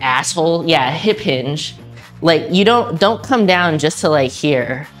up your asshole. Yeah, hip hinge. Like you don't come down just to like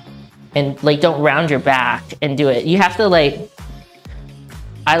here and like don't round your back and do it. You have to like,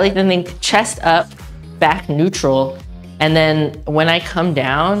 I like to think chest up, back neutral. And then when I come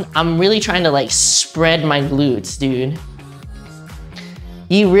down, I'm really trying to like spread my glutes, dude.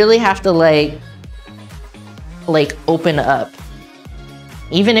 You really have to like open up.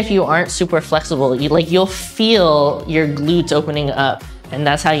 Even if you aren't super flexible, you'll feel your glutes opening up, and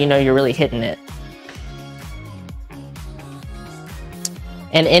that's how you know you're really hitting it.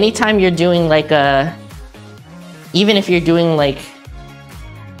 And anytime you're doing like even if you're doing like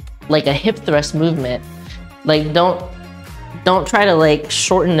a hip thrust movement, like don't try to like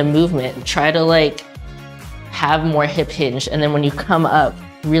shorten the movement. Try to like have more hip hinge, and then when you come up,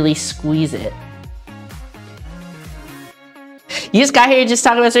 really squeeze it. You just got here just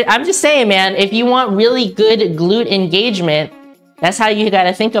talking about it. I'm just saying, man, if you want really good glute engagement, that's how you got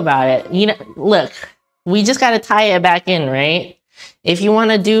to think about it. You know, look, we just got to tie it back in, right? If you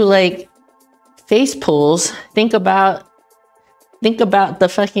want to do like face pulls, think about the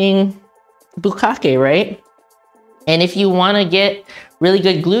fucking bukkake, right? And if you want to get really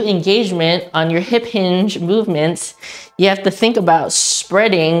good glute engagement on your hip hinge movements, you have to think about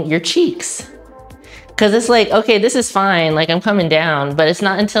spreading your cheeks. Cause it's like, okay, this is fine, like I'm coming down, but it's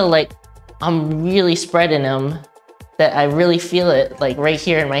not until like I'm really spreading them that I really feel it, like right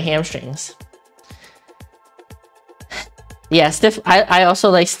here in my hamstrings. Yeah, I also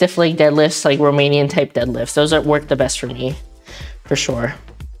like stiff leg deadlifts, like Romanian type deadlifts. Those work the best for me, for sure.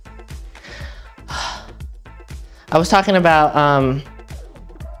 I was talking about,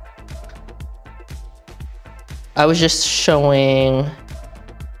 I was just showing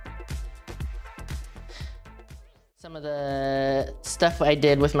some of the stuff I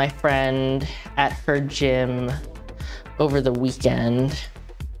did with my friend at her gym over the weekend.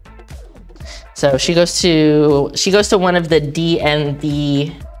 So she goes to one of the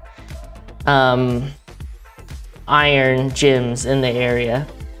DNV iron gyms in the area.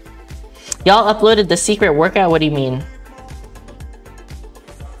 Y'all uploaded the secret workout? What do you mean?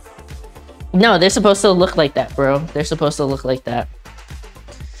 No, they're supposed to look like that, bro. They're supposed to look like that.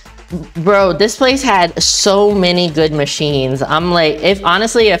 Bro, this place had so many good machines. I'm like,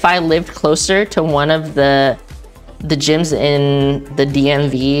 honestly, if I lived closer to one of the gyms in the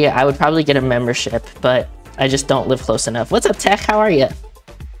DMV, I would probably get a membership, but I just don't live close enough. What's up, Tech? How are you?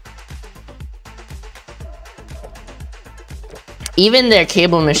 Even their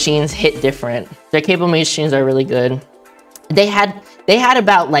cable machines hit different. Their cable machines are really good. They had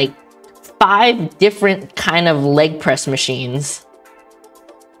about like 5 different kind of leg press machines.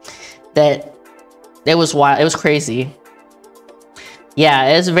 That it was wild. It was crazy. Yeah,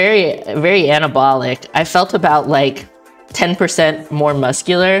 it was very, very anabolic. I felt about like 10% more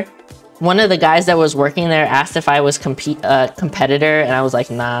muscular. One of the guys that was working there asked if I was competitor, and I was like,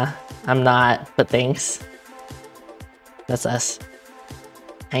 nah, I'm not, but thanks. That's us.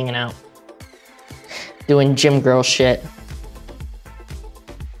 Hanging out. Doing gym girl shit.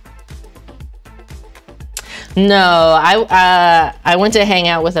 No, I went to hang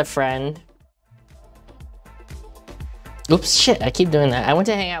out with a friend. Oops, shit, I keep doing that. I went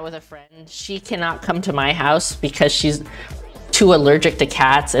to hang out with a friend. She cannot come to my house because she's too allergic to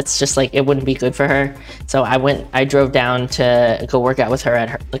cats. It's just like, it wouldn't be good for her. So I drove down to go work out with her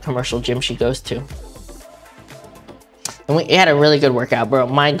at the commercial gym she goes to. And we had a really good workout, bro.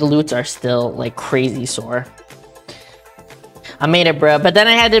 My glutes are still like crazy sore. I made it, bro. But then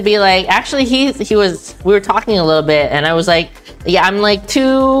I had to be like, actually, we were talking a little bit, and I was like, yeah, I'm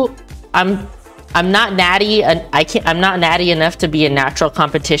not natty, and I'm not natty enough to be in natural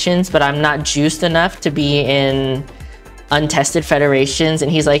competitions, but I'm not juiced enough to be in untested federations.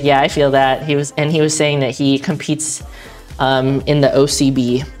 And he's like, yeah, I feel that. He was saying that he competes in the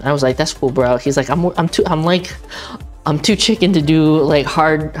OCB. I was like, that's cool, bro. He's like, I'm too chicken to do like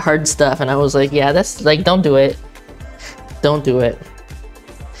hard stuff. And I was like, yeah, that's like, don't do it. Don't do it.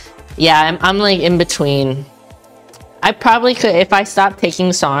 Yeah, I'm like in between. I probably could, if I stopped taking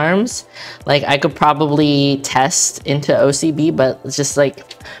SARMs, like I could probably test into OCB, but it's just like,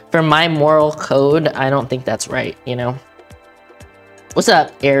 for my moral code, I don't think that's right, you know? What's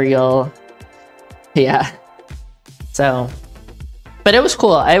up, Ariel? Yeah. So, But it was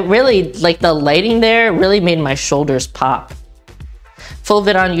cool. I really, like the lighting there really made my shoulders pop. Full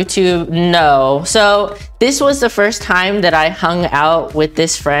vid on YouTube? No. So this was the first time that I hung out with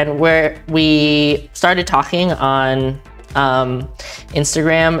this friend where we started talking on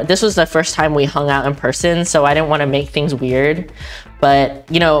Instagram. This was the first time we hung out in person, so I didn't want to make things weird.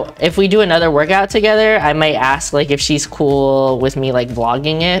 But, you know, if we do another workout together, I might ask like if she's cool with me like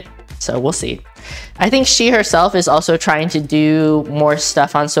vlogging it. So we'll see. I think she herself is also trying to do more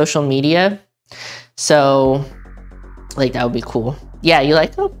stuff on social media. So like that would be cool. Yeah, you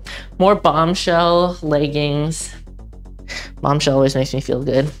like more bombshell leggings. Bombshell always makes me feel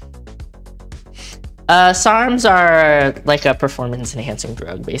good. SARMs are like a performance enhancing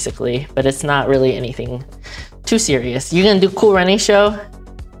drug basically, but it's not really anything too serious. You're gonna do Cool Running Show?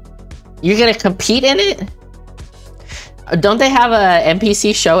 You're gonna compete in it? Don't they have a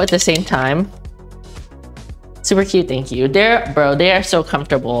NPC show at the same time? Super cute, thank you. Bro, they are so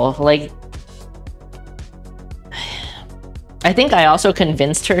comfortable. Like, I think I also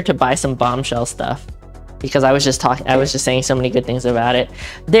convinced her to buy some Bombshell stuff because I was just saying so many good things about it.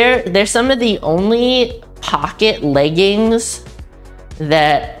 They're some of the only pocket leggings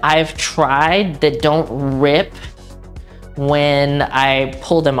that I've tried that don't rip when I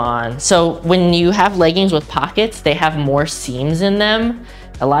pull them on. So when you have leggings with pockets, they have more seams in them.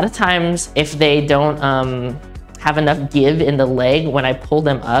 A lot of times if they don't have enough give in the leg, when I pull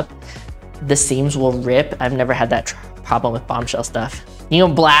them up, the seams will rip. I've never had that problem with Bombshell stuff. You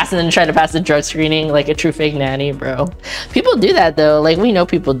know, blast and then try to pass the drug screening like a true fake nanny, bro. People do that though. Like we know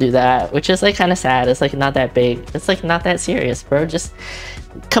people do that, which is like kind of sad. It's like not that big. It's like not that serious, bro. Just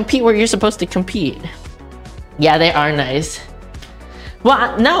compete where you're supposed to compete. Yeah, they are nice.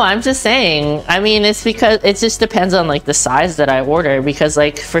 Well, no, I'm just saying, I mean, it's because it just depends on like the size that I order, because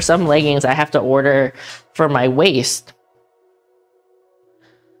like for some leggings, I have to order for my waist.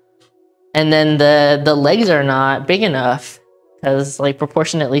 And then the legs are not big enough because like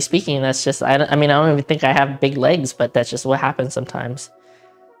proportionately speaking, that's just, I mean, I don't even think I have big legs, but that's just what happens sometimes.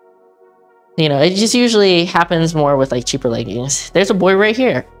 You know, it just usually happens more with like cheaper leggings. There's a boy right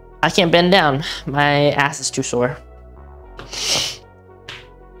here. I can't bend down. My ass is too sore.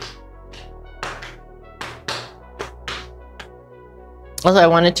 Also, I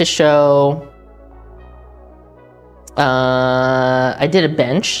wanted to show, I did a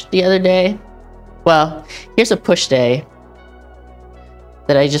bench the other day. Well, here's a push day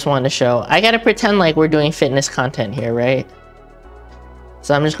that I just wanted to show. I gotta pretend like we're doing fitness content here, right?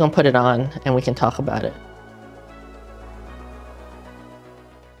 So I'm just gonna put it on and we can talk about it.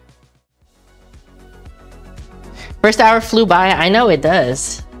 First hour flew by. I know it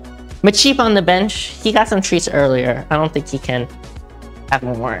does. Macheep on the bench. He got some treats earlier. I don't think he can have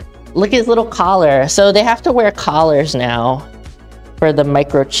more. Look at his little collar. So they have to wear collars now for the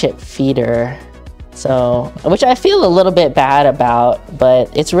microchip feeder. So, which I feel a little bit bad about, but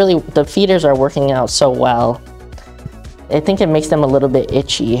it's really, the feeders are working out so well. I think it makes them a little bit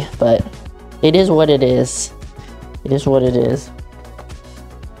itchy, but it is what it is. It is what it is.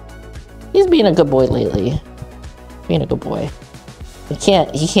 He's being a good boy lately. Being a good boy. He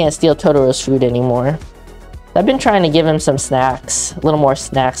can't steal Totoro's food anymore. I've been trying to give him some snacks, a little more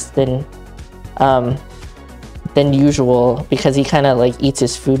snacks than usual, because he kind of like eats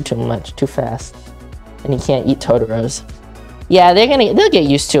his food too fast, and he can't eat Totoro's. Yeah, they'll get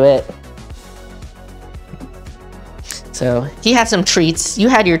used to it. So he had some treats. You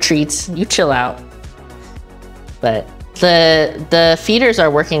had your treats. You chill out. But the feeders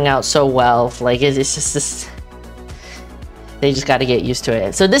are working out so well. Like it's just this. They just got to get used to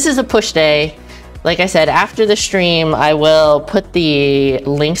it. So this is a push day. Like I said, after the stream, I will put the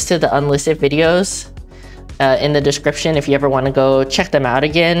links to the Unlisted videos in the description if you ever want to go check them out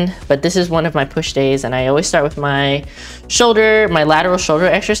again. But this is one of my push days, and I always start with my lateral shoulder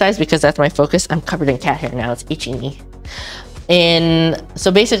exercise because that's my focus. I'm covered in cat hair now, it's itching me. And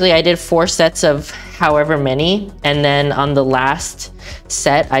so basically I did 4 sets of however many, and then on the last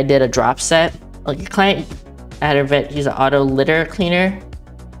set, I did a drop set. Like your client, out of it, he's an auto litter cleaner.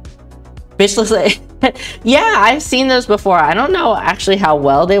 Bitch looks like, yeah, I've seen those before. I don't know actually how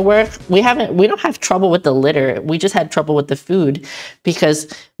well they work. We don't have trouble with the litter. We just had trouble with the food because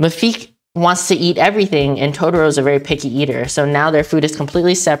Mafik wants to eat everything and Totoro's a very picky eater. So now their food is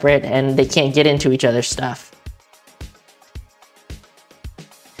completely separate and they can't get into each other's stuff.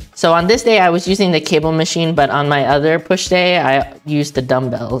 So on this day, I was using the cable machine, but on my other push day, I used the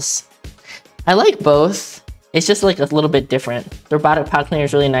dumbbells. I like both. It's just like a little bit different. The robotic pod cleaner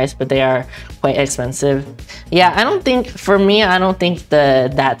is really nice, but they are quite expensive. Yeah, I don't think, for me, I don't think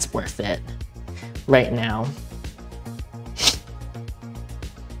that's worth it right now.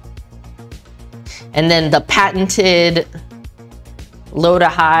 And then the patented low to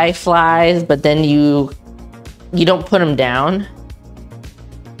high flies, but then you don't put them down.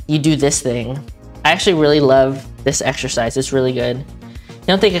 You do this thing. I actually really love this exercise. It's really good. You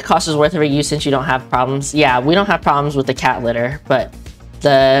don't think a cost is worth it for you since you don't have problems? Yeah, we don't have problems with the cat litter, but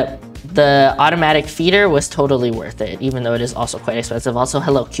the automatic feeder was totally worth it, even though it is also quite expensive. Also,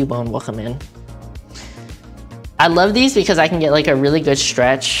 hello Cubone, welcome in. I love these because I can get like a really good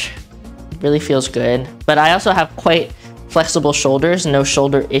stretch. Really feels good. But I also have quite flexible shoulders, no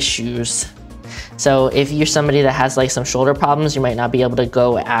shoulder issues. So if you're somebody that has like some shoulder problems, you might not be able to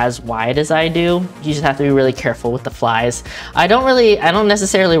go as wide as I do. You just have to be really careful with the flies. I don't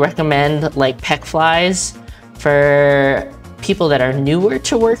necessarily recommend like pec flies for people that are newer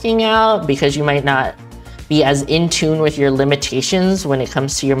to working out, because you might not be as in tune with your limitations when it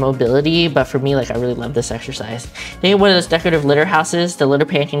comes to your mobility. But for me, like, I really love this exercise. You get one of those decorative litter houses the litter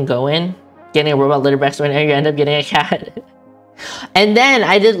pan can go in, getting a robot litter box when you end up getting a cat. And then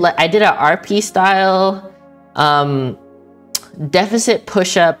I did a RP style deficit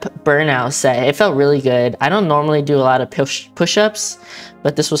push-up burnout set. It felt really good. I don't normally do a lot of push-ups,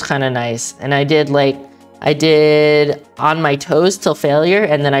 but this was kind of nice. And I did on my toes till failure,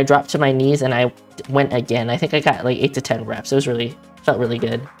 and then I dropped to my knees and I went again. I think I got like 8 to 10 reps. It felt really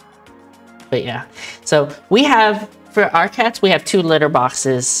good. But yeah, so for our cats, we have 2 litter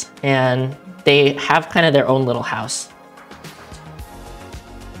boxes, and they have kind of their own little house.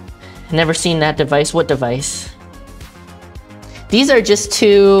 Never seen that device. What device? These are just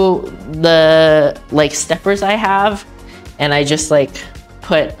 2 the like steppers I have, and I just like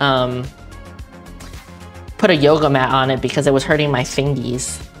put a yoga mat on it because it was hurting my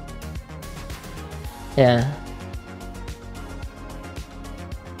fingies. Yeah.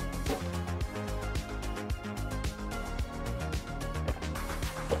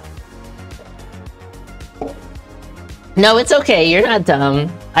 No, it's okay. You're not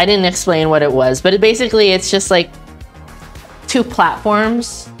dumb. I didn't explain what it was, but it's just like 2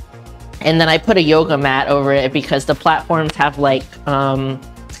 platforms, and then I put a yoga mat over it because the platforms have like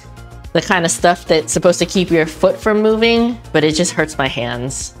the kind of stuff that's supposed to keep your foot from moving, but it just hurts my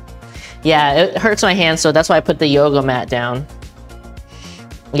hands. Yeah, it hurts my hands, so that's why I put the yoga mat down.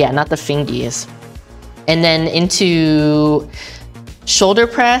 Yeah, not the fingies. And then into shoulder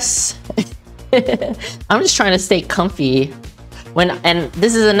press. I'm just trying to stay comfy. And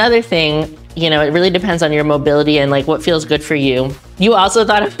this is another thing, you know, it really depends on your mobility and like what feels good for you. You also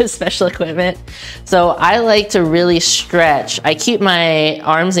thought it was special equipment. So I like to really stretch. I keep my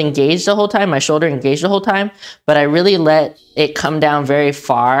arms engaged the whole time, my shoulder engaged the whole time, but I really let it come down very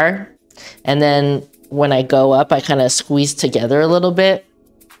far. And then when I go up, I kind of squeeze together a little bit.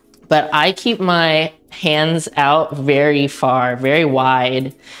 But I keep my hands out very far, very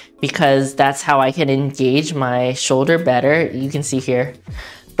wide, because that's how I can engage my shoulder better. You can see here.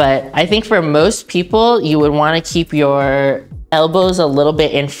 But I think for most people, you would want to keep your elbows a little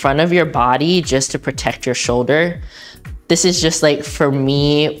bit in front of your body just to protect your shoulder. This is just like, for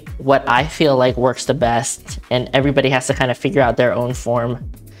me, what I feel like works the best, and everybody has to kind of figure out their own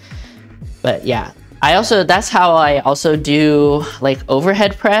form. But yeah, that's how I also do like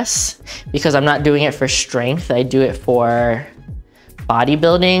overhead press, because I'm not doing it for strength. I do it for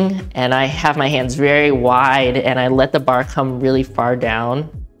bodybuilding, and I have my hands very wide and I let the bar come really far down,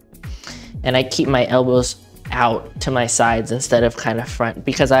 and I keep my elbows out to my sides instead of kind of front,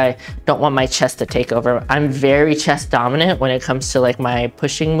 because I don't want my chest to take over. I'm very chest dominant when it comes to like my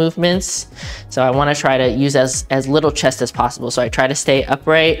pushing movements, so I want to try to use as little chest as possible. So I try to stay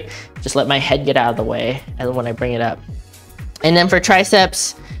upright, just let my head get out of the way and when I bring it up. And then for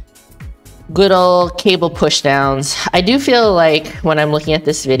triceps, good old cable push downs. I do feel like when I'm looking at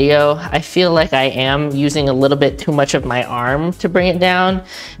this video, I feel like I am using a little bit too much of my arm to bring it down.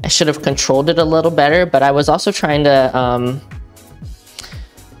 I should have controlled it a little better, but I was also trying to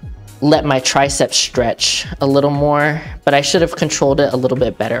let my triceps stretch a little more, but I should have controlled it a little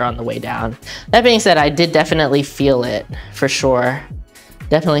bit better on the way down. That being said, I did definitely feel it for sure.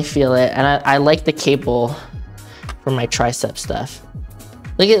 Definitely feel it. And I like the cable for my tricep stuff.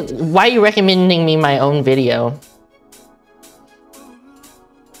 Look at, why are you recommending me my own video?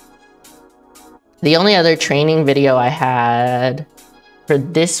 The only other training video I had for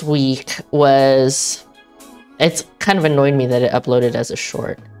this week was, it's kind of annoyed me that it uploaded as a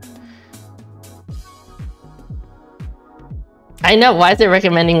short. I know, why is it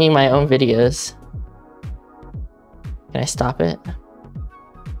recommending me my own videos? Can I stop it?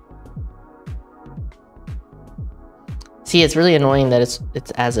 See, it's really annoying that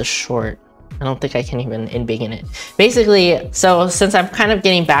it's as a short. I don't think I can even embiggen it. Basically, so since I'm kind of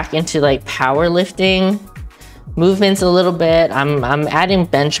getting back into like powerlifting movements a little bit, I'm adding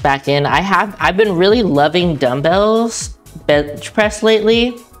bench back in. I've been really loving dumbbells, bench press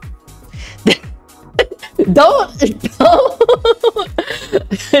lately. Don't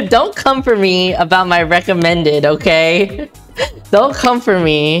come for me about my recommended, okay? Don't come for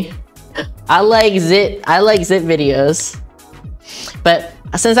me. I like zit videos. But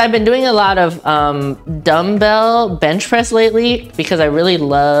since I've been doing a lot of dumbbell bench press lately, because I really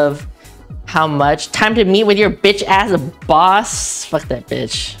love how much time to meet with your bitch ass boss. Fuck that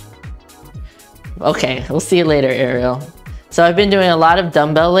bitch. Okay, we'll see you later, Ariel. So I've been doing a lot of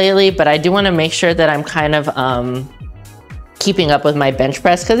dumbbell lately, but I do want to make sure that I'm kind of keeping up with my bench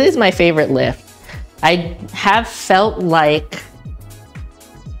press because it is my favorite lift. I have felt like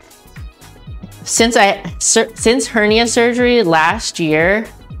since hernia surgery last year,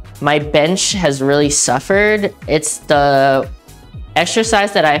 my bench has really suffered. It's the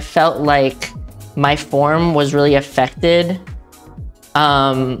exercise that I felt like my form was really affected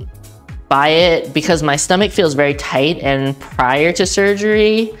by it because my stomach feels very tight, and prior to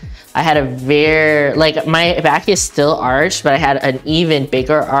surgery I had a very, like, my back is still arched, but I had an even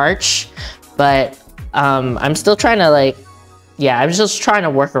bigger arch. But I'm still trying to, like, yeah, I'm just trying to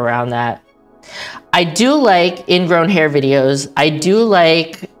work around that. I do like ingrown hair videos. I do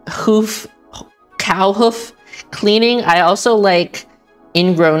like cow hoof cleaning. I also like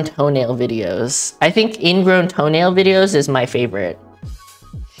ingrown toenail videos. I think ingrown toenail videos is my favorite.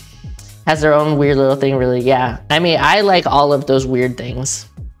 Has their own weird little thing, really. Yeah, I mean, I like all of those weird things.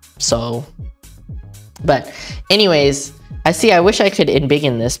 So, but anyways, I wish I could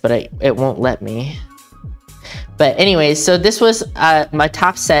embiggen this, but it won't let me. But anyways, so this was my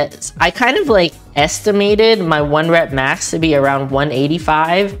top sets. I kind of like estimated my 1 rep max to be around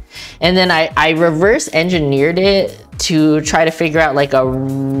 185. And then I reverse engineered it to try to figure out like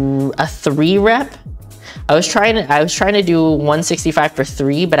a 3 rep. I was trying to do 165 for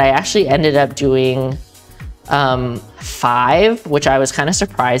 3, but I actually ended up doing 5, which I was kind of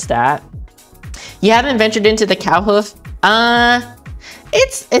surprised at. You haven't ventured into the cow hoof?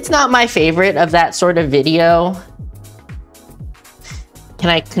 It's not my favorite of that sort of video. Can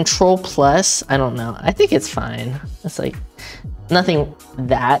I control plus? I don't know. I think it's fine. It's like nothing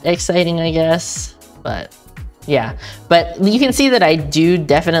that exciting, I guess, but yeah. But you can see that I do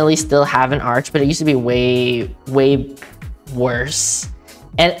definitely still have an arch, but it used to be way worse.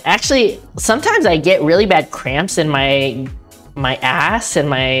 And actually, sometimes I get really bad cramps in my ass and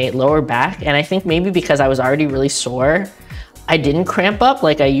my lower back, and I think maybe because I was already really sore, I didn't cramp up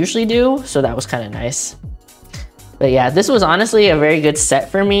like I usually do, so that was kind of nice. But yeah, this was honestly a very good set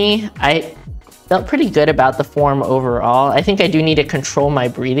for me. I felt pretty good about the form overall. I think I do need to control my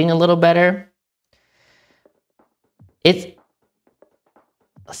breathing a little better.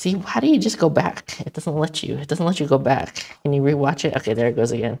 See, how do you just go back? It doesn't let you. It doesn't let you go back. Can you rewatch it? Okay, there it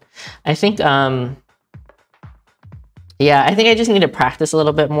goes again. I think, yeah, I think I just need to practice a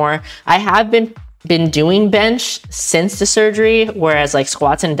little bit more. I have been doing bench since the surgery, whereas like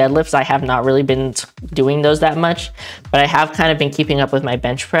squats and deadlifts, I have not really been doing those that much, but I have kind of been keeping up with my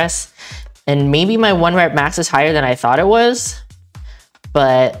bench press. And maybe my 1 rep max is higher than I thought it was,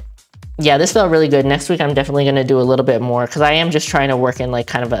 but yeah, this felt really good. Next week, I'm definitely going to do a little bit more because I am just trying to work in like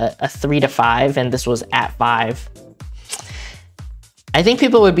kind of a 3 to 5, and this was at 5. I think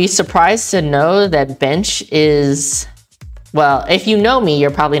people would be surprised to know that bench is, well, if you know me, you're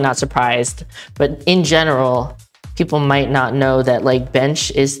probably not surprised, but in general, people might not know that like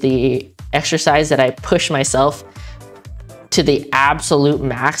bench is the exercise that I push myself to the absolute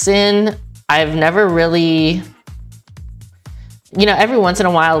max in. I've never really, you know, every once in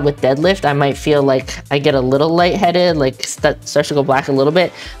a while with deadlift, I might feel like I get a little lightheaded, like that starts to go black a little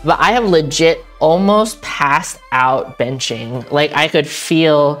bit, but I have legit almost passed out benching. Like I could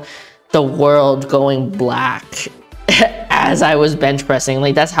feel the world going black as I was bench pressing.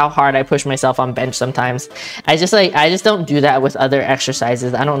 Like that's how hard I push myself on bench sometimes. I just don't do that with other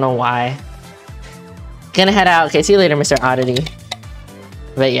exercises. I don't know why. Gonna head out. Okay, see you later, Mr. Oddity.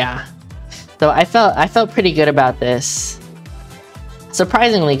 But yeah, so I felt pretty good about this.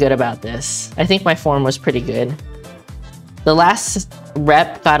 Surprisingly good about this. I think my form was pretty good. The last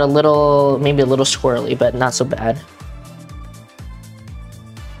rep got a little, maybe a little squirrely, but not so bad.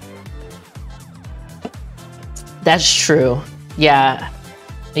 That's true. Yeah,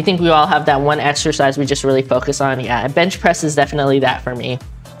 I think we all have that one exercise we just really focus on. Yeah, bench press is definitely that for me,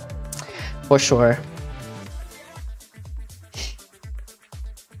 for sure.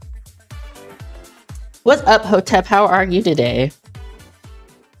 What's up, Hotep? How are you today?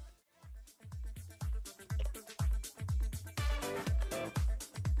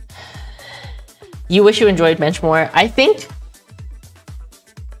 You wish you enjoyed bench more. I think,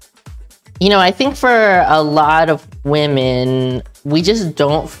 you know, I think for a lot of women, we just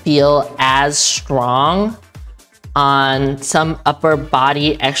don't feel as strong on some upper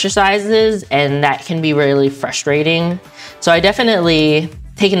body exercises, and that can be really frustrating. So I definitely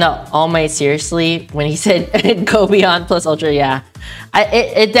taken the All Might seriously when he said go beyond plus ultra. Yeah,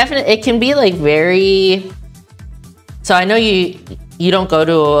 it definitely, it can be like very, so I know you don't go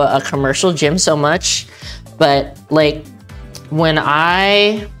to a commercial gym so much, but like when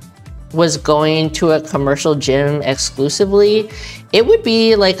I was going to a commercial gym exclusively, it would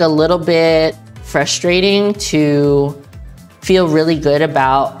be like a little bit frustrating to feel really good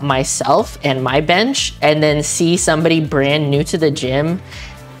about myself and my bench, and then see somebody brand new to the gym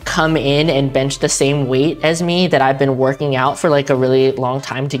come in and bench the same weight as me that I've been working out for like a really long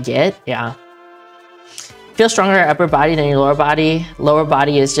time to get. Yeah. Feel stronger upper body than your lower body. Lower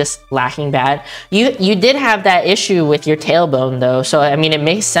body is just lacking bad. You did have that issue with your tailbone though, so I mean it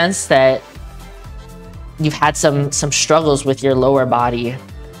makes sense that you've had some struggles with your lower body.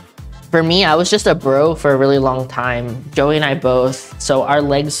 For me, I was just a bro for a really long time. Joey and I both, so our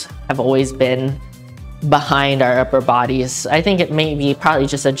legs have always been behind our upper bodies. I think it may be probably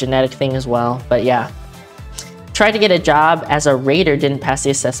just a genetic thing as well, but yeah. Tried to get a job as a raider, didn't pass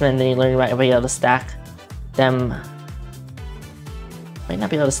the assessment, and then you learn you might be able to stack them. Might not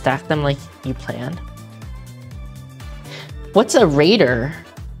be able to stack them like you planned. What's a raider?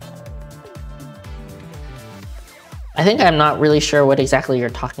 I think I'm not really sure what exactly you're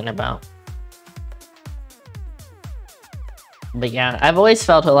talking about. But yeah, I've always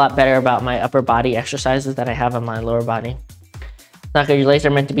felt a lot better about my upper body exercises than I have on my lower body. Not good, your legs are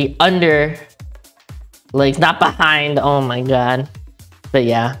meant to be under, like not behind. Oh my God. But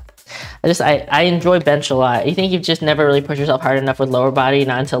yeah, I enjoy bench a lot. You think you've just never really pushed yourself hard enough with lower body,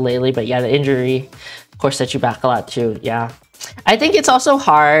 not until lately, but yeah, the injury, of course, set you back a lot too. Yeah. I think it's also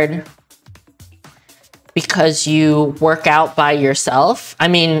hard because you work out by yourself. I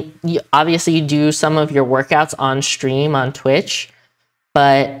mean, obviously you do some of your workouts on stream on Twitch,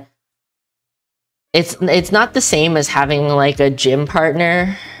 but it's not the same as having like a gym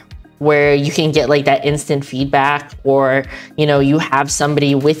partner where you can get like that instant feedback, or you know, you have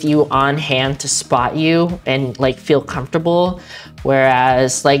somebody with you on hand to spot you and like feel comfortable.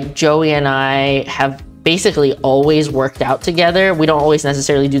 Whereas like Joey and I have basically always worked out together. We don't always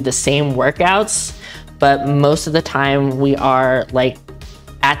necessarily do the same workouts, but most of the time we are like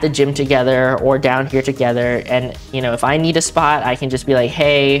at the gym together or down here together. And you know, if I need a spot, I can just be like,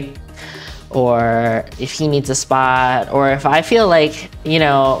 hey, or if he needs a spot, or if I feel like, you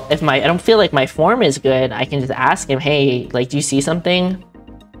know, if I don't feel like my form is good, I can just ask him, hey, like, do you see something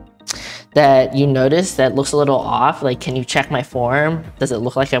that you notice that looks a little off? Like, can you check my form? Does it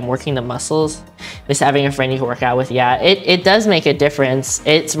look like I'm working the muscles? Just having a friend you can work out with, yeah, it does make a difference.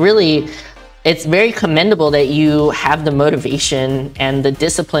 It's very commendable that you have the motivation and the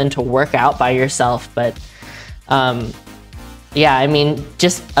discipline to work out by yourself. But yeah, I mean,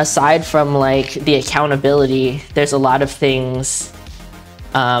 just aside from like the accountability, there's a lot of things,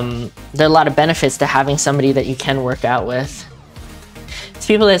 there are a lot of benefits to having somebody that you can work out with. It's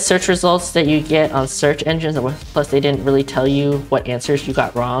people that search results that you get on search engines, plus they didn't really tell you what answers you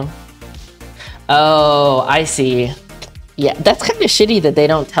got wrong. Oh, I see. Yeah, that's kind of shitty that they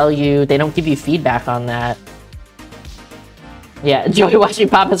don't tell you, they don't give you feedback on that. Yeah, Joey watching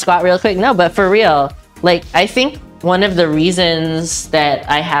pop and squat real quick. No, but for real, like, I think one of the reasons that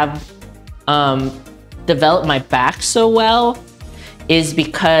I have developed my back so well is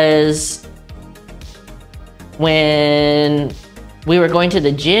because when we were going to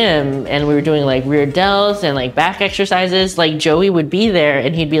the gym and we were doing like rear delts and like back exercises, like Joey would be there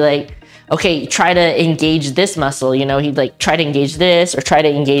and he'd be like, okay, try to engage this muscle, you know, he'd like try to engage this or try to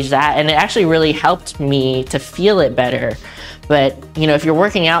engage that. And it actually really helped me to feel it better. But, you know, if you're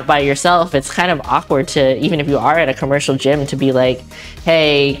working out by yourself, it's kind of awkward to, even if you are at a commercial gym, to be like,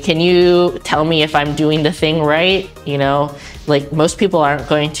 hey, can you tell me if I'm doing the thing right? You know, like most people aren't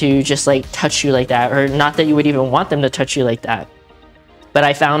going to just like touch you like that, or not that you would even want them to touch you like that. But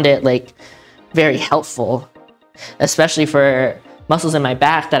I found it like very helpful, especially for muscles in my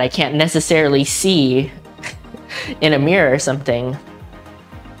back that I can't necessarily see in a mirror or something.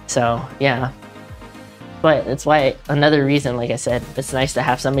 So yeah. But it's why, another reason, like I said, it's nice to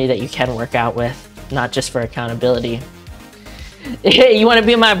have somebody that you can work out with, not just for accountability. Hey, you want to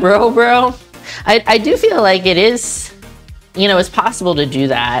be my bro? I do feel like it is, you know, it's possible to do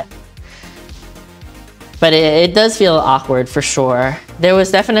that. But it does feel awkward for sure. There was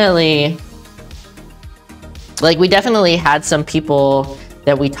definitely, like, we definitely had some people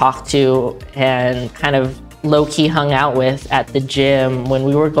that we talked to and kind of low-key hung out with at the gym when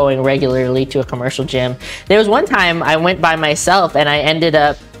we were going regularly to a commercial gym. There was one time I went by myself and I ended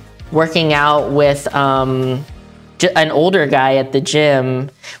up working out with an older guy at the gym.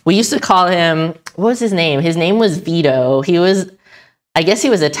 We used to call him, what was his name? His name was Vito. He was, I guess he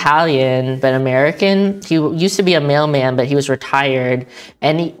was Italian, but American. He used to be a mailman, but he was retired.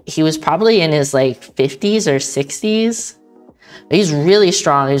 And he was probably in his like 50s or 60s. He's really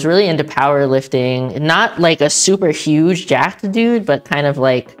strong. He's really into powerlifting. Not like a super huge jacked dude, but kind of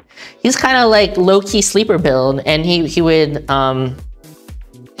like, he's kind of like low-key sleeper build. And he would,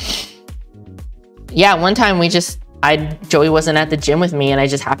 yeah, one time Joey wasn't at the gym with me and I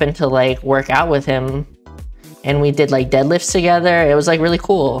just happened to like work out with him and we did like deadlifts together. It was like really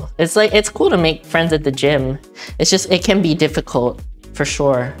cool. It's like, it's cool to make friends at the gym. It's just, it can be difficult for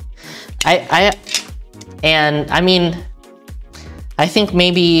sure. And I mean, I think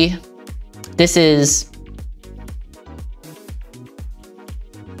maybe this is,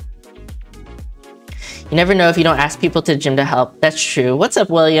 you never know if you don't ask people to the gym to help. That's true. What's up,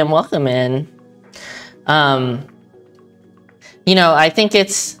 William? Welcome in. You know, I think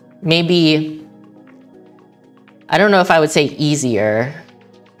it's maybe, I don't know if I would say easier.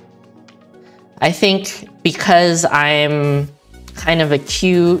 I think because I'm kind of a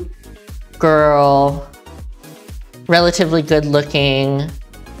cute girl, relatively good looking,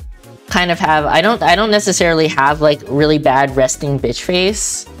 kind of have, I don't necessarily have like really bad resting bitch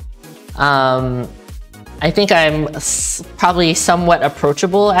face. I think I'm probably somewhat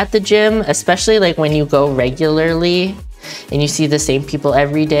approachable at the gym, especially like when you go regularly and you see the same people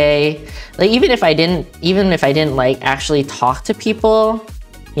every day. Like even if I didn't like actually talk to people,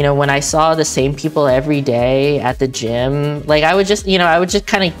 you know, when I saw the same people every day at the gym, like I would just, you know, I would just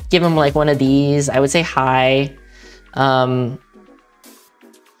kind of give them like one of these. I would say hi.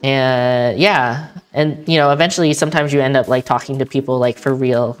 And yeah, and you know, eventually sometimes you end up like talking to people like for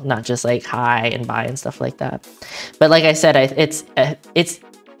real, not just like hi and bye and stuff like that. But like I said, it's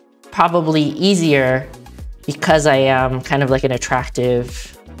probably easier because I am kind of like an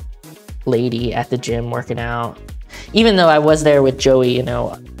attractive lady at the gym working out. Even though I was there with Joey, you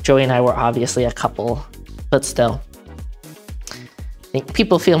know, Joey and I were obviously a couple, but still. I think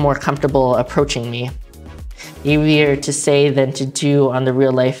people feel more comfortable approaching me. Easier to say than to do on the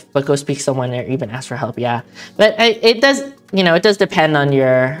real life, but go speak to someone or even ask for help, yeah. But it does, you know, it does depend on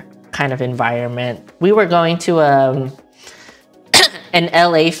your kind of environment. We were going to an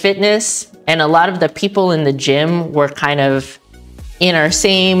LA Fitness, and a lot of the people in the gym were kind of in our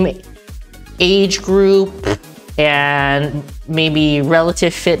same age group and maybe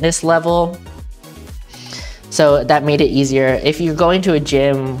relative fitness level. So that made it easier. If you're going to a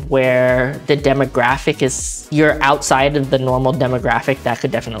gym where the demographic is, you're outside of the normal demographic, that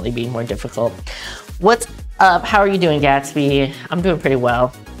could definitely be more difficult. What's up? How are you doing, Gatsby? I'm doing pretty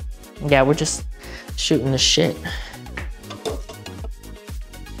well. Yeah, we're just shooting the shit.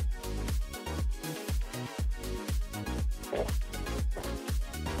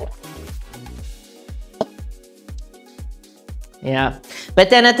 Yeah, but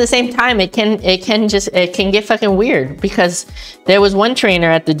then at the same time, it can get fucking weird, because there was one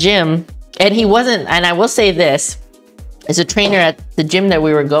trainer at the gym, and he wasn't, and I will say this, as a trainer at the gym that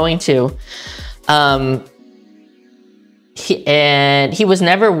we were going to, he was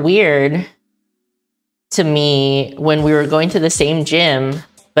never weird to me when we were going to the same gym,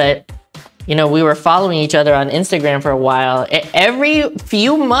 but you know, we were following each other on Instagram for a while. Every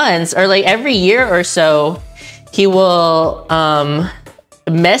few months, or like every year or so, he will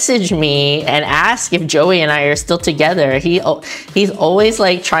message me and ask if Joey and I are still together. He's always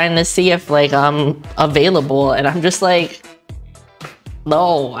like trying to see if like I'm available, and I'm just like,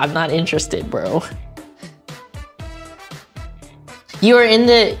 no, I'm not interested, bro. You're in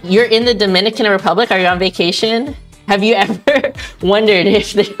the Dominican Republic? Are you on vacation? Have you ever wondered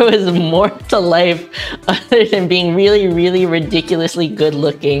if there was more to life other than being really, really ridiculously good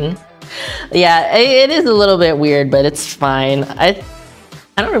looking? Yeah, it is a little bit weird, but it's fine. I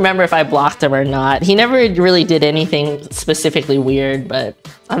don't remember if I blocked him or not. He never really did anything specifically weird, but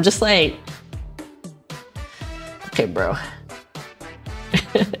I'm just like, okay, bro.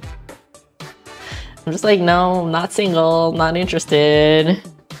 I'm just like, no, not single, not interested.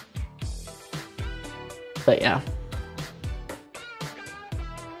 But yeah.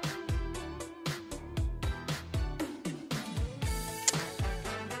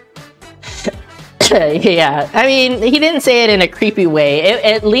 Yeah, I mean, he didn't say it in a creepy way.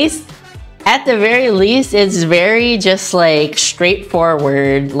 At least, at the very least, it's very just like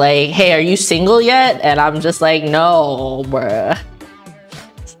straightforward. Like, hey, are you single yet? And I'm just like, no, bruh.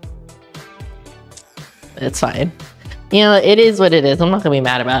 It's fine. You know, it is what it is. I'm not gonna be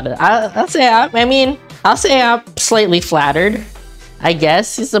mad about it. I'll say I'm slightly flattered. I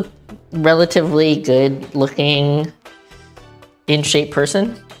guess he's a relatively good looking, in shape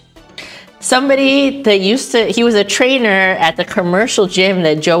person. Somebody that he was a trainer at the commercial gym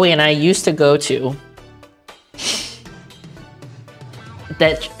that Joey and I used to go to.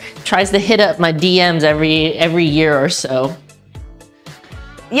 That tries to hit up my DMs every year or so.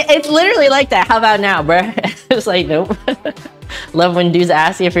 Yeah, it's literally like that. How about now, bruh? It's like, nope. Love when dudes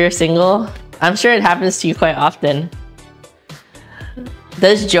ask you if you're single. I'm sure it happens to you quite often.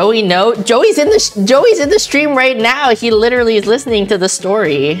 Does Joey know? Joey's in the stream right now. He literally is listening to the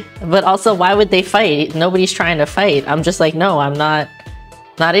story. But also, why would they fight? Nobody's trying to fight. I'm just like, no, I'm not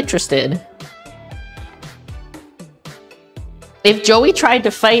interested. If Joey tried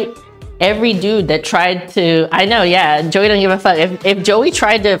to fight every dude that tried to, I know, yeah, Joey don't give a fuck. If Joey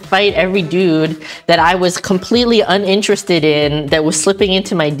tried to fight every dude that I was completely uninterested in, that was slipping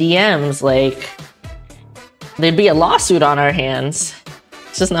into my DMs, like, there'd be a lawsuit on our hands.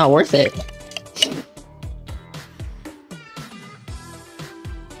 It's just not worth it.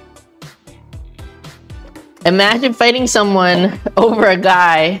 Imagine fighting someone over a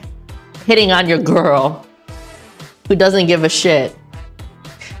guy hitting on your girl who doesn't give a shit.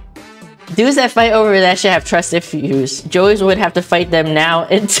 Dudes that fight over that shit have trust issues. Joey's would have to fight them now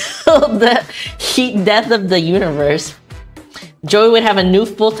until the heat death of the universe. Joey would have a new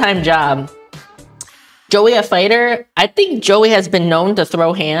full-time job. Joey a fighter? I think Joey has been known to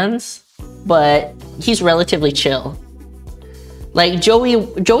throw hands, but he's relatively chill. Like Joey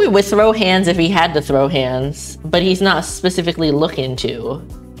would throw hands if he had to throw hands, but he's not specifically looking to. You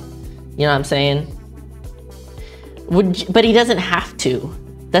know what I'm saying? But he doesn't have to.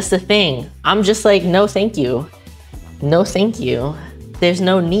 That's the thing. I'm just like, no thank you. No thank you. There's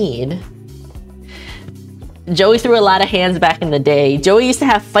no need. Joey threw a lot of hands back in the day. Joey used to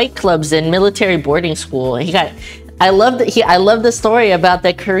have fight clubs in military boarding school. I love the story about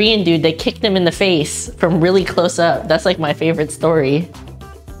that Korean dude that kicked him in the face from really close up. That's like my favorite story.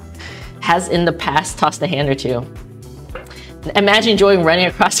 Has in the past tossed a hand or two. Imagine Joey running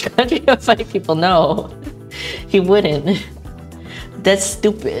across country to fight people. No, he wouldn't. That's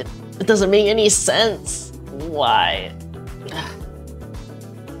stupid. It doesn't make any sense. Why?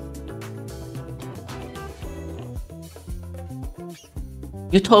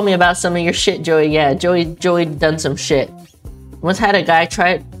 You told me about some of your shit, Joey. Yeah, Joey done some shit. Once had a guy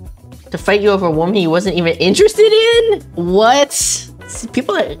try to fight you over a woman he wasn't even interested in? What?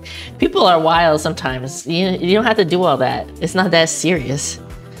 People are wild sometimes. You don't have to do all that. It's not that serious.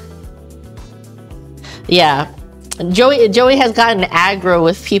 Yeah. Joey has gotten aggro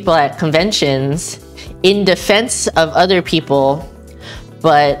with people at conventions in defense of other people,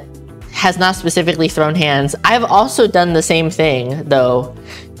 but has not specifically thrown hands. I've also done the same thing, though.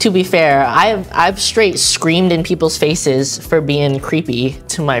 To be fair, I've straight screamed in people's faces for being creepy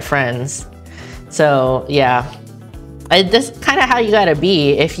to my friends. So yeah, that's kind of how you gotta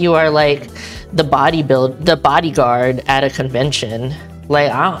be if you are like the bodyguard at a convention.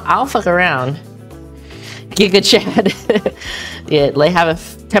 Like I'll fuck around. Giga Chad. Yeah, like have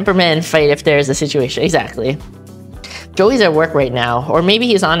a temperament and fight if there's a situation. Exactly. Joey's at work right now, or maybe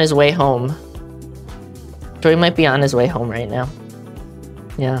he's on his way home. Joey might be on his way home right now.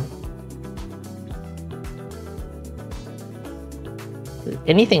 Yeah.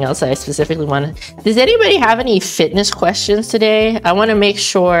 Anything else I specifically want to... Does anybody have any fitness questions today? I want to make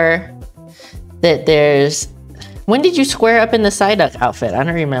sure that there's... When did you square up in the Psyduck outfit? I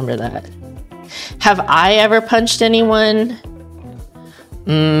don't remember that. Have I ever punched anyone?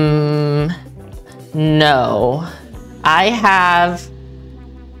 No. I have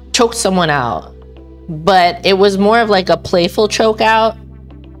choked someone out, but it was more of like a playful choke out.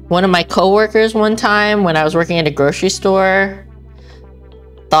 One of my coworkers one time when I was working at a grocery store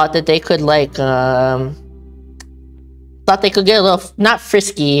thought that they could like, thought they could get a little, not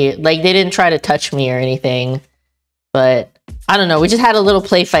frisky, like they didn't try to touch me or anything, but I don't know. We just had a little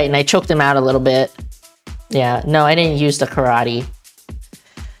play fight and I choked him out a little bit. Yeah, no, I didn't use the karate.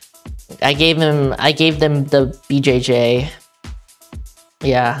 I gave them the BJJ.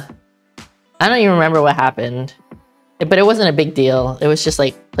 Yeah. I don't even remember what happened. But it wasn't a big deal. It was just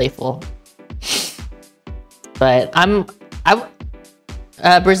like playful. But I'm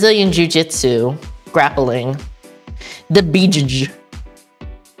Brazilian Jiu-Jitsu, grappling, the BJJ.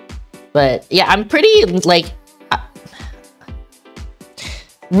 But yeah, I'm pretty like,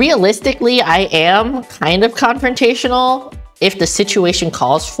 realistically, I am kind of confrontational if the situation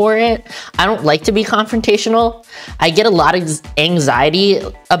calls for it. I don't like to be confrontational. I get a lot of anxiety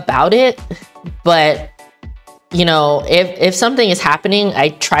about it, but you know, if something is happening, I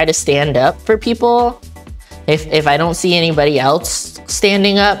try to stand up for people. If I don't see anybody else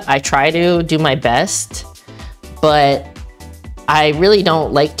standing up, I try to do my best. But I really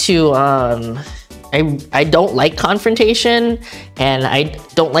don't like to, I don't like confrontation, and I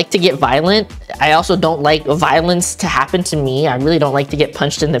don't like to get violent. I also don't like violence to happen to me. I really don't like to get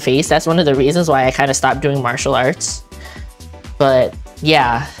punched in the face. That's one of the reasons why I kind of stopped doing martial arts. But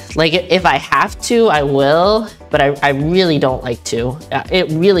yeah, like if I have to, I will, but I really don't like to. It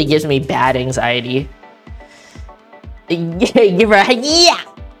really gives me bad anxiety. Give her a yeah!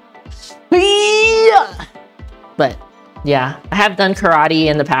 But yeah, I have done karate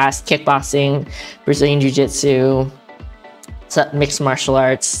in the past, kickboxing, Brazilian jiu-jitsu, mixed martial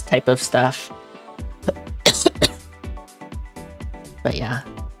arts type of stuff. But yeah,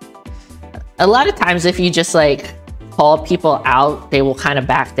 a lot of times if you just like call people out, they will kind of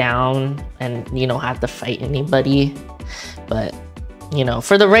back down and you don't have to fight anybody. But you know,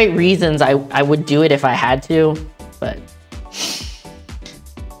 for the right reasons, I would do it if I had to. But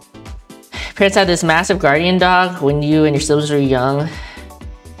parents had this massive guardian dog when you and your siblings were young.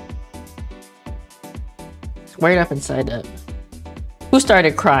 Squared up and side up. Who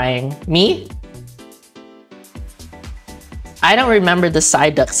started crying? Me? I don't remember the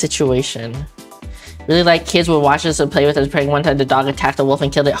side duck situation. Really like kids would watch us and play with us. Praying one time the dog attacked a wolf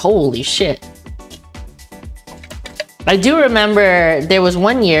and killed it. Holy shit. I do remember there was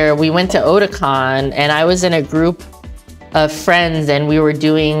one year we went to Otakon and I was in a group of friends and we were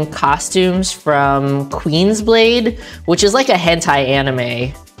doing costumes from Queen's Blade, which is like a hentai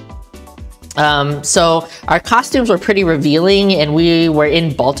anime. So our costumes were pretty revealing and we were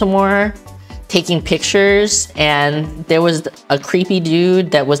in Baltimore taking pictures, and there was a creepy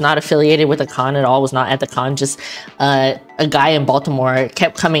dude that was not affiliated with the con at all, was not at the con, just a guy in Baltimore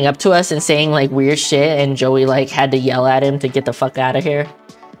kept coming up to us and saying like weird shit, and Joey like had to yell at him to get the fuck out of here.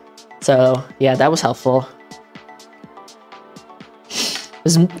 So yeah, that was helpful.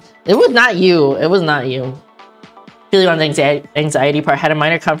 It was not you. It was not you. Feeling on the anxiety part. Had a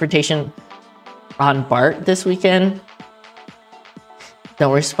minor confrontation on Bart this weekend.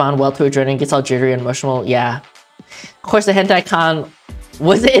 Don't respond well to adrenaline. Gets all jittery and emotional. Yeah. Of course, the hentai con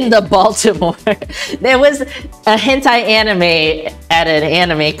was in the Baltimore. There was a hentai anime at an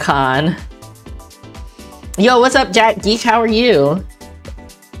anime con. Yo, what's up, Jack Geek? How are you?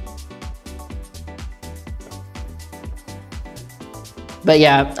 But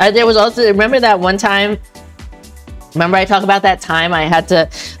yeah, there was also, remember that one time, remember I talked about that time I had to,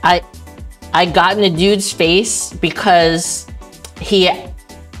 I got in a dude's face because he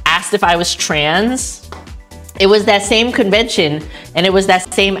asked if I was trans. It was that same convention and it was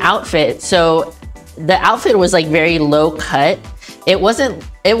that same outfit. So the outfit was like very low cut. It wasn't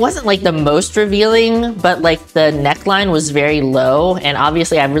like the most revealing, but like the neckline was very low, and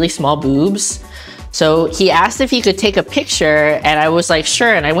obviously I have really small boobs. So he asked if he could take a picture, and I was like,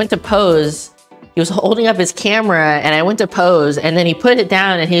 sure. And I went to pose. He was holding up his camera and I went to pose, and then he put it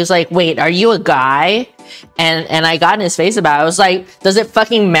down and he was like, wait, are you a guy? And I got in his face about it. I was like, does it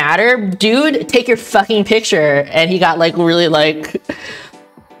fucking matter? Dude, take your fucking picture. And he got like really like,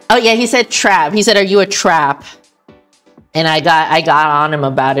 oh yeah, he said trap. He said, are you a trap? And I got on him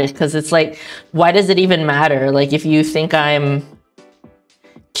about it because it's like, why does it even matter? Like if you think I'm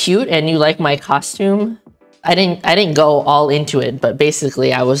cute and you like my costume, I didn't go all into it, but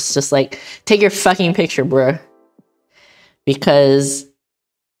basically I was just like, take your fucking picture, bruh. Because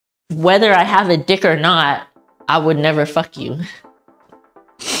whether I have a dick or not, I would never fuck you.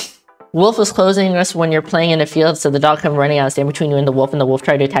 Wolf was closing us when you're playing in the field, so the dog come running out, stand between you and the wolf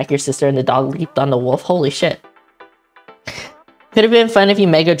tried to attack your sister, and the dog leaped on the wolf. Holy shit. Could have been fun if you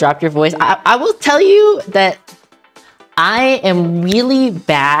mega dropped your voice. I will tell you that I am really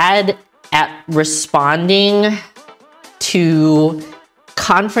bad at responding to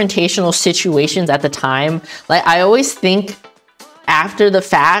confrontational situations at the time. Like I always think after the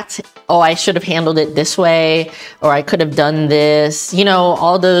fact, oh, I should have handled it this way, or I could have done this, you know,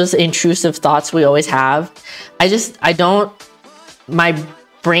 all those intrusive thoughts we always have. My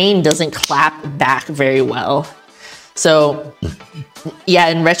brain doesn't clap back very well. So yeah,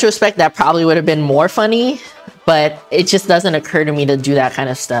 in retrospect, that probably would have been more funny, but it just doesn't occur to me to do that kind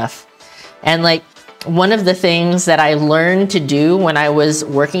of stuff. And like one of the things that I learned to do when I was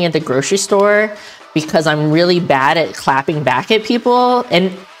working at the grocery store, because I'm really bad at clapping back at people,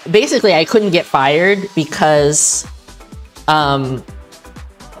 and basically I couldn't get fired because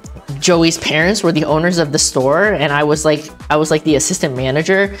Joey's parents were the owners of the store, and I was like the assistant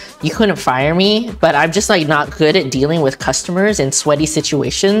manager. You couldn't fire me, but I'm just like not good at dealing with customers in sweaty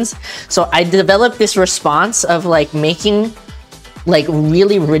situations. So I developed this response of like making like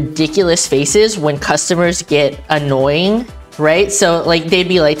really ridiculous faces when customers get annoying, right? So like they'd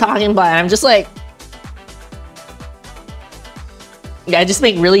be like talking about, and I'm just like, I just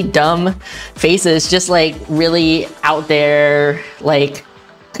make really dumb faces, just like really out there, like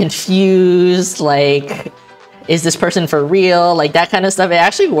confused, like, is this person for real? Like that kind of stuff. It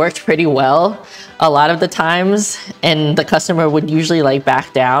actually worked pretty well a lot of the times, and the customer would usually like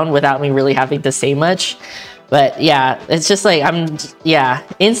back down without me really having to say much. But yeah, it's just like,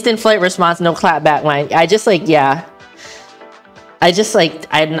 instant flight response, no clap back line. I've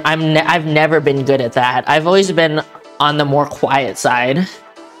never been good at that. I've always been on the more quiet side.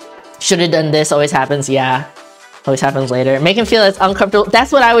 Should have done this, always happens, yeah. Always happens later. Make them feel it's uncomfortable.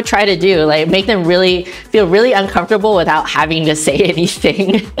 That's what I would try to do. Like make them feel really uncomfortable without having to say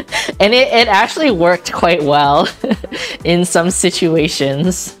anything. And it actually worked quite well in some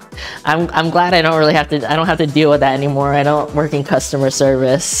situations. I'm glad I don't have to deal with that anymore. I don't work in customer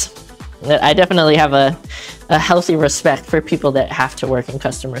service. I definitely have a healthy respect for people that have to work in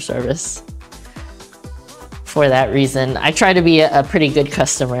customer service. For that reason, I try to be a pretty good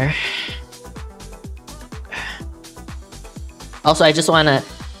customer. Also, I just want to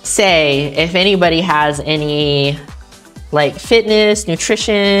say, if anybody has any like fitness,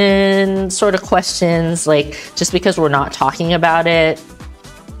 nutrition sort of questions, like just because we're not talking about it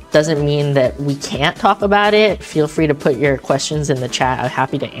doesn't mean that we can't talk about it. Feel free to put your questions in the chat. I'm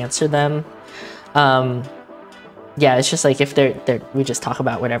happy to answer them. Yeah, it's just like if we just talk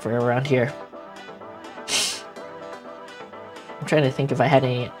about whatever around here. I'm trying to think if I had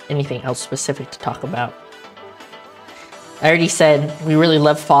anything else specific to talk about. I already said we really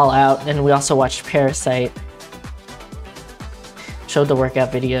love Fallout, and we also watched Parasite. Showed the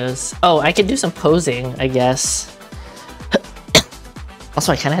workout videos. Oh, I could do some posing, I guess.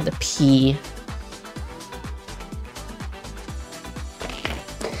 Also, I kind of had to pee.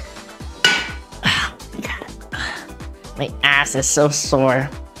 Oh, God. My ass is so sore.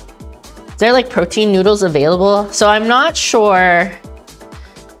 Is there like protein noodles available? So I'm not sure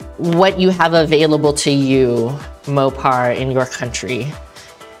what you have available to you, Mopar, in your country,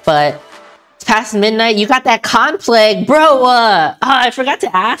 but it's past midnight. You got that con plague, bro. Oh, I forgot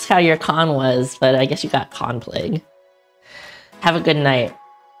to ask how your con was, but I guess you got con plague. Have a good night.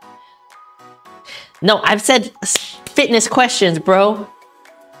 No, I've said fitness questions, bro.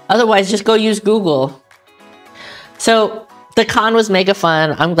 Otherwise, just go use Google. So the con was mega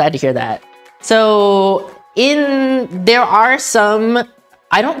fun. I'm glad to hear that. So there are some,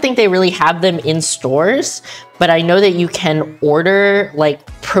 I don't think they really have them in stores, but I know that you can order like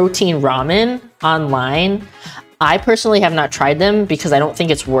protein ramen online. I personally have not tried them because I don't think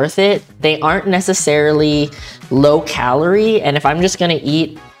it's worth it. They aren't necessarily low calorie, and if I'm just gonna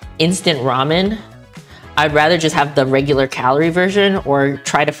eat instant ramen, I'd rather just have the regular calorie version or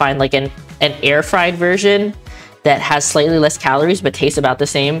try to find like an air fried version that has slightly less calories but tastes about the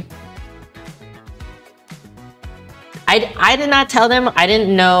same. I did not tell them. I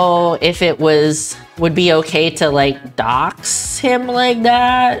didn't know if it would be okay to like dox him like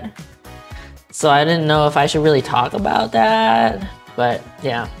that. So I didn't know if I should really talk about that, but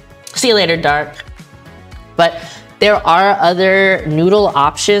yeah. See you later, Dark. But there are other noodle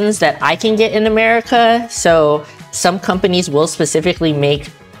options that I can get in America. So some companies will specifically make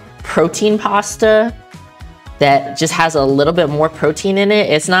protein pasta that just has a little bit more protein in it.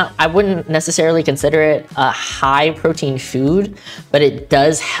 It's not, I wouldn't necessarily consider it a high protein food, but it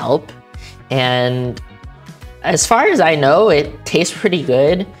does help. And as far as I know, it tastes pretty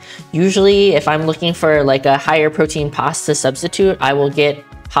good. Usually if I'm looking for like a higher protein pasta substitute, I will get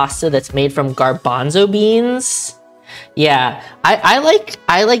pasta that's made from garbanzo beans. Yeah, I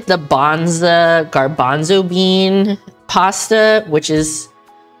like the Bonza garbanzo bean pasta, which is,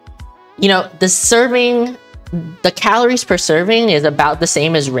 you know, the calories per serving is about the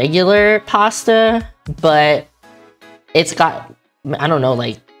same as regular pasta, but it's got, I don't know,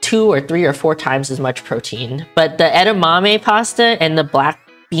 like 2 or 3 or 4 times as much protein. But the edamame pasta and the black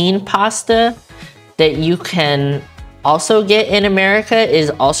bean pasta that you can also get in America is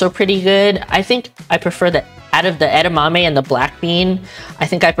also pretty good. I think I prefer out of the edamame and the black bean, I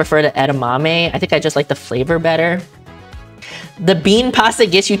think I prefer the edamame. I think I just like the flavor better. The bean pasta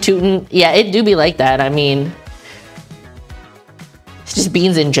gets you tootin'. Yeah, it do be like that. I mean, it's just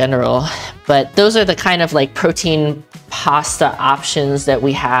beans in general. But those are the kind of like protein pasta options that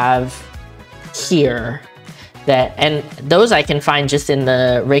we have here. and those I can find just in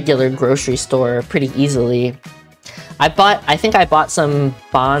the regular grocery store pretty easily. I think I bought some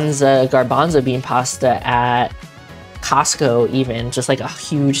garbanzo bean pasta at Costco even, just like a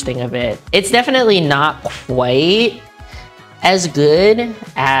huge thing of it. It's definitely not quite as good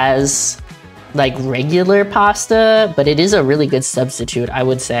as like regular pasta, but it is a really good substitute, I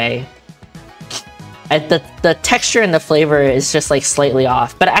would say. The texture and the flavor is just like slightly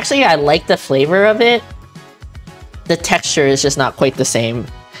off, but actually I like the flavor of it. The texture is just not quite the same.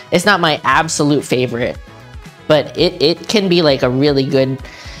 It's not my absolute favorite, but it can be like a really good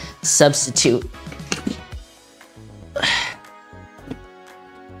substitute.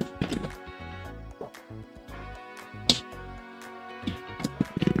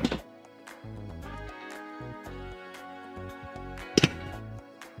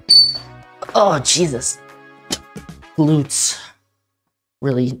 Oh, Jesus. Glutes.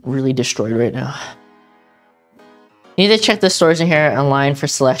 Really destroyed right now. You need to check the stores in here online for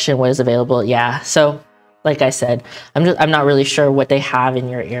selection, what is available. Yeah, so like I said, I'm not really sure what they have in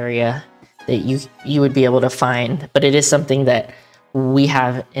your area that you would be able to find, but it is something that we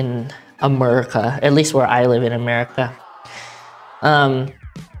have in America, at least where I live in America.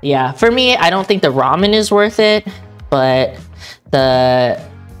 Yeah, for me, I don't think the ramen is worth it, but the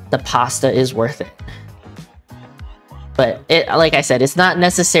pasta is worth it. But like I said, it's not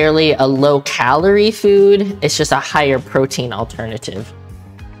necessarily a low-calorie food. It's just a higher protein alternative.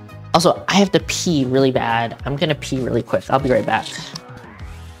 Also, I have to pee really bad. I'm gonna pee really quick. I'll be right back.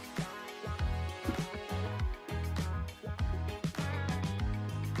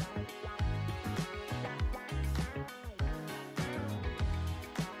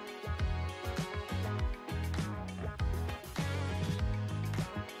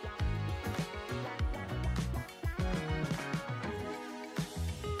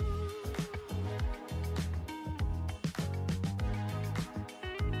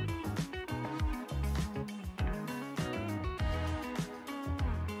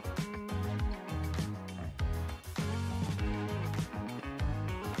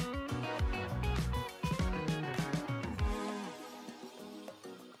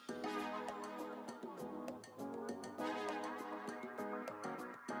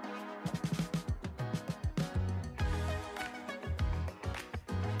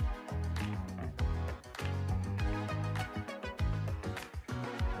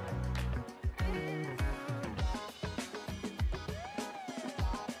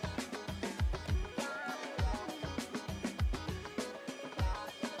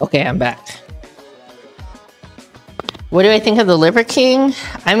 Okay, I'm back. What do I think of the Liver King?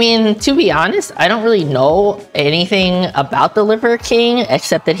 I mean, to be honest, I don't really know anything about the Liver King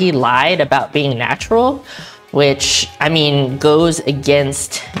except that he lied about being natural, which, I mean, goes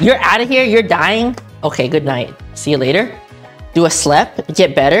against... You're out of here? You're dying? Okay, good night. See you later. Do a slep,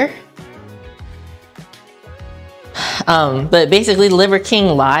 get better. But basically, the Liver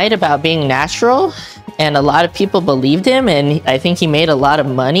King lied about being natural, and a lot of people believed him, and I think he made a lot of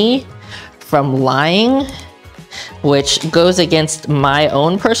money from lying, which goes against my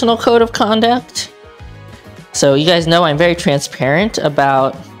own personal code of conduct. So you guys know I'm very transparent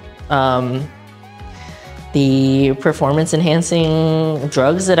about the performance-enhancing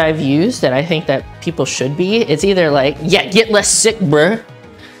drugs that I've used, and I think that people should be. It's either like, yeah, get less sick, bruh.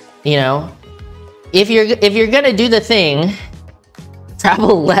 You know, if you're gonna do the thing,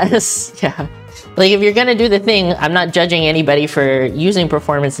 travel less. Yeah. Like, if you're gonna do the thing, I'm not judging anybody for using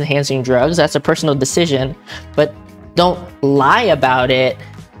performance-enhancing drugs. That's a personal decision. But don't lie about it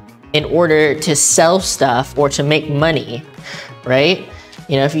in order to sell stuff or to make money, right?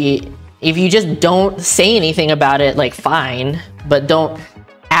 You know, if you just don't say anything about it, like, fine, but don't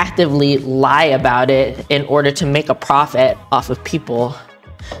actively lie about it in order to make a profit off of people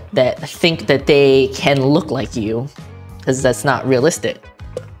that think that they can look like you, because that's not realistic.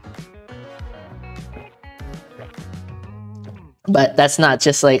 But that's not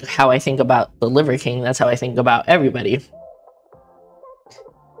just like how I think about the Liver King, that's how I think about everybody.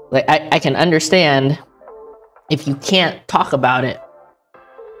 Like, I can understand if you can't talk about it,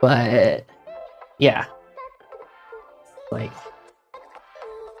 but yeah, like,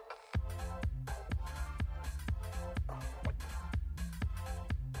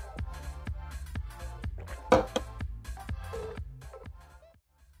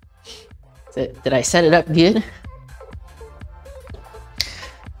 did I set it up good?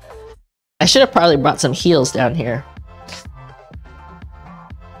 I should have probably brought some heels down here.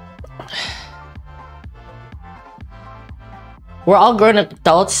 We're all grown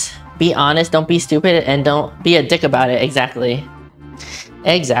adults. Be honest, don't be stupid, and don't be a dick about it. Exactly.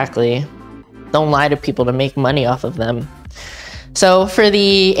 Exactly. Don't lie to people to make money off of them. So for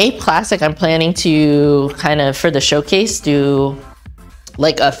the Ape Classic, I'm planning to kind of, for the showcase, do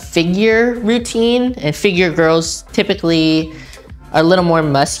like a figure routine. And figure girls typically are a little more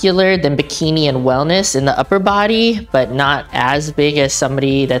muscular than bikini and wellness in the upper body, but not as big as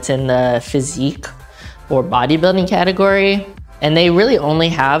somebody that's in the physique or bodybuilding category. And they really only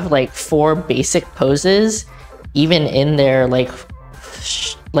have like 4 basic poses, even in their like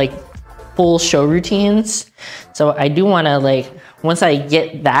full show routines. So I do want to, like, once I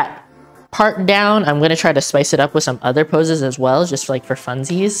get that part down, I'm gonna try to spice it up with some other poses as well, just like for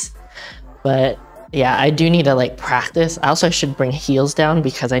funsies. But yeah, I do need to like practice. I also should bring heels down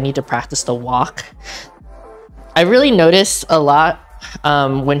because I need to practice the walk. I really notice a lot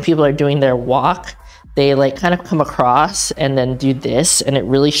when people are doing their walk, they like kind of come across and then do this, and it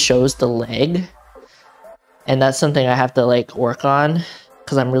really shows the leg. And that's something I have to like work on,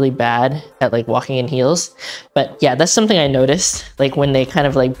 because I'm really bad at like walking in heels. But yeah, that's something I noticed, like when they kind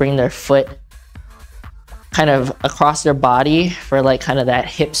of like bring their foot kind of across their body for like kind of that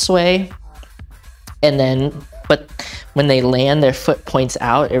hip sway. And then, but when they land, their foot points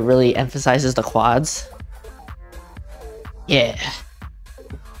out, it really emphasizes the quads. Yeah.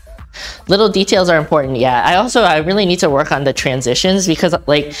 Little details are important. Yeah, I really need to work on the transitions, because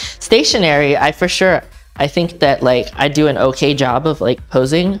like stationary, I think that like I do an okay job of like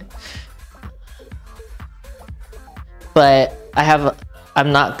posing, but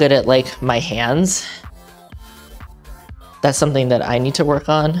I'm not good at like my hands. That's something that I need to work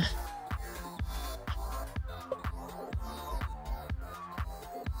on.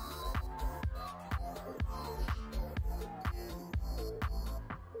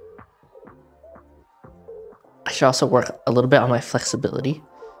 I should also work a little bit on my flexibility.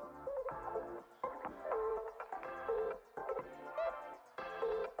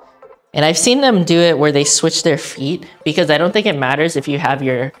 And I've seen them do it where they switch their feet, because I don't think it matters if you have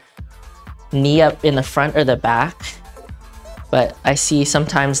your knee up in the front or the back. But I see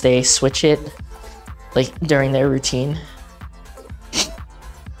sometimes they switch it like during their routine.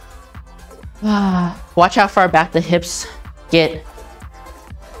 Watch how far back the hips get.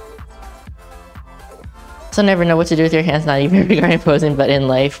 So never know what to do with your hands, not even regarding posing, but in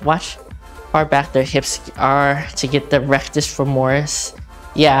life. Watch how far back their hips are to get the rectus femoris.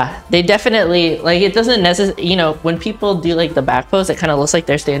 Yeah, they definitely, like, it doesn't necessarily, you know, when people do like the back pose, it kind of looks like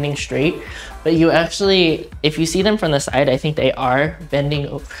they're standing straight, but you actually, if you see them from the side, I think they are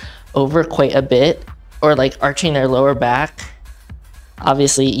bending over quite a bit, or like arching their lower back.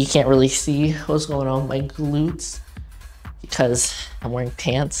 Obviously, you can't really see what's going on with my glutes because I'm wearing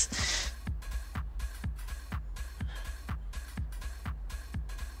pants.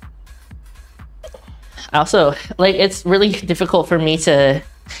 Also, like, it's really difficult for me to,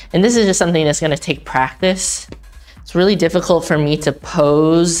 and this is just something that's going to take practice. It's really difficult for me to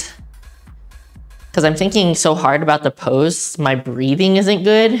pose because I'm thinking so hard about the pose. My breathing isn't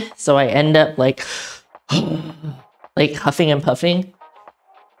good, so I end up like like huffing and puffing.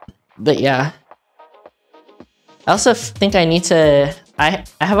 But yeah, I also think I need to, I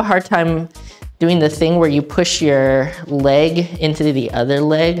have a hard time doing the thing where you push your leg into the other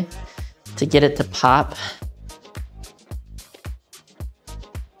leg to get it to pop.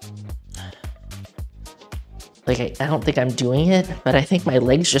 Like, I don't think I'm doing it, but I think my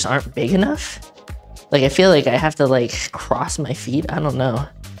legs just aren't big enough. Like, I feel like I have to like cross my feet. I don't know.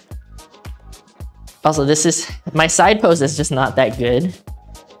 Also, this is, my side pose is just not that good.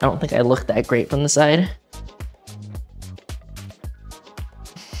 I don't think I look that great from the side.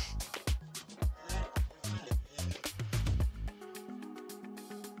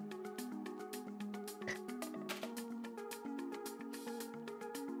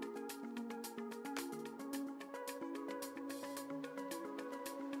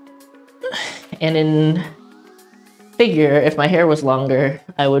 And in figure, if my hair was longer,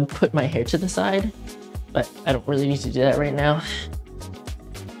 I would put my hair to the side, but I don't really need to do that right now.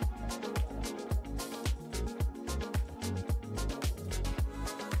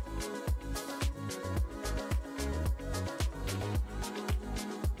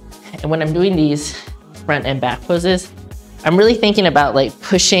 And when I'm doing these front and back poses, I'm really thinking about like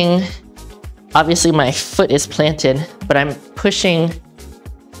pushing, obviously my foot is planted, but I'm pushing,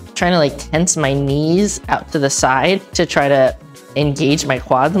 trying to like tense my knees out to the side to try to engage my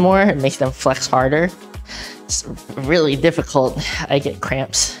quads more and make them flex harder. It's really difficult. I get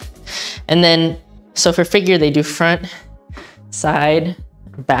cramps. And then, so for figure, they do front, side,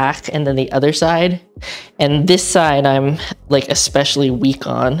 back, and then the other side. And this side, I'm like especially weak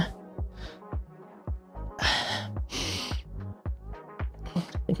on. I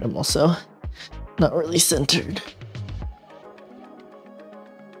think I'm also Not really centered.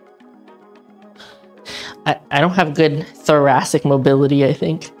 I don't have good thoracic mobility, I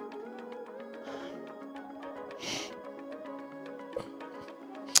think.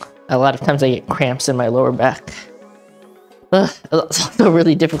 A lot of times I get cramps in my lower back. It's also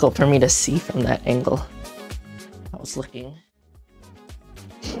really difficult for me to see from that angle. I was looking.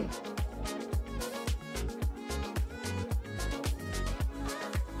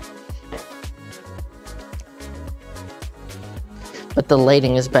 But the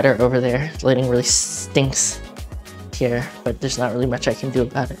lighting is better over there. The lighting really stinks here, but there's not really much I can do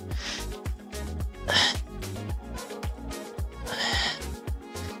about it.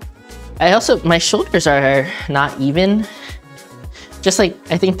 My shoulders are not even. Just like,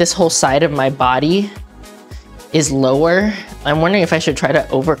 I think this whole side of my body is lower. I'm wondering if I should try to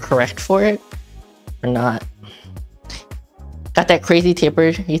overcorrect for it or not. Got that crazy taper,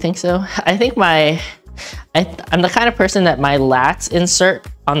 you think so? I think I'm the kind of person that my lats insert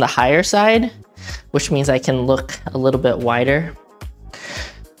on the higher side, which means I can look a little bit wider.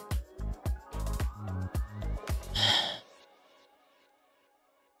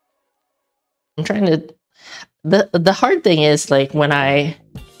 I'm trying to, the hard thing is like when I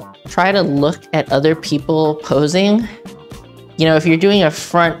try to look at other people posing, you know, if you're doing a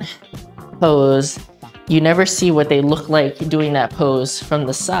front pose, you never see what they look like doing that pose from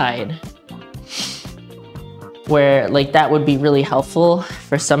the side. Where like that would be really helpful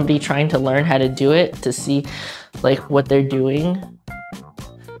for somebody trying to learn how to do it, to see like what they're doing.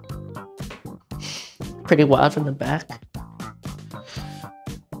 Pretty wild from the back.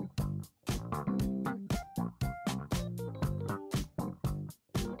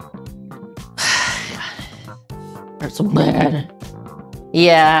 Hurts so bad.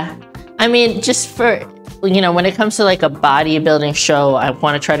 Yeah, I mean, just for, you know, when it comes to like a bodybuilding show, I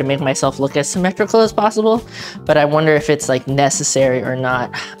want to try to make myself look as symmetrical as possible, but I wonder if it's like necessary or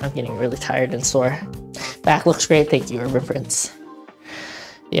not. I'm getting really tired and sore. Back looks great, thank you, Urban Prince.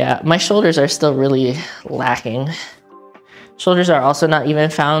 Yeah, my shoulders are still really lacking. Shoulders are also not even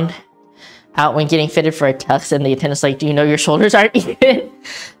found out when getting fitted for a tux, and the attendant's like, do you know your shoulders aren't even?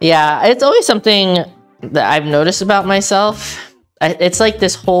 Yeah, it's always something that I've noticed about myself. It's like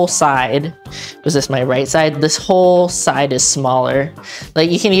this whole side, was this my right side? This whole side is smaller. Like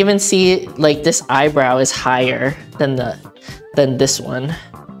you can even see like this eyebrow is higher than this one.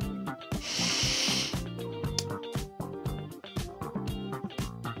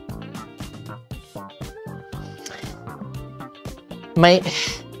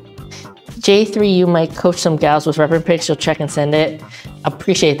 J3U might coach some gals with reference pics. You'll check and send it.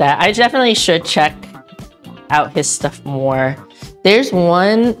 Appreciate that. I definitely should check out his stuff more. There's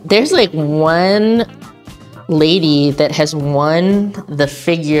like one lady that has won the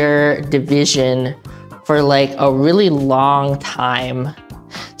figure division for like a really long time.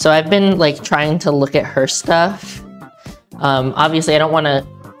 So I've been like trying to look at her stuff. Obviously I don't want to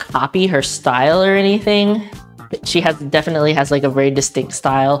copy her style or anything. But she definitely has like a very distinct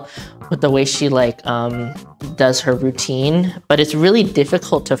style with the way she like does her routine. But it's really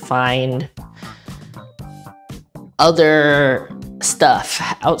difficult to find other stuff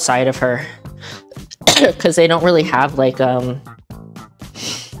outside of her because they don't really have like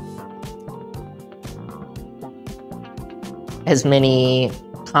as many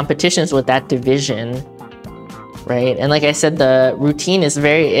competitions with that division, right? And like I said, the routine is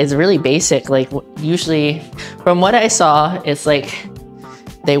really basic. Like usually from what I saw, it's like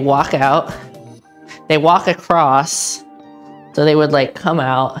they walk out, they walk across, so they would like come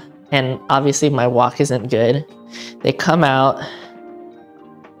out, and obviously my walk isn't good. They come out,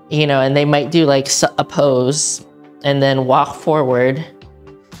 you know, and they might do like a pose and then walk forward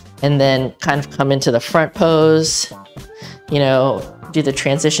and then kind of come into the front pose, you know, do the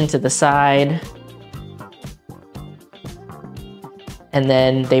transition to the side. And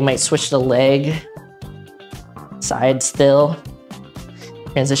then they might switch the leg, side still,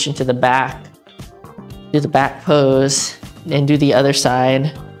 transition to the back, do the back pose, and do the other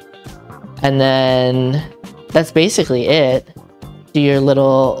side. And then that's basically it. Do your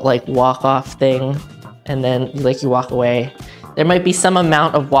little like walk off thing, and then like you walk away. There might be some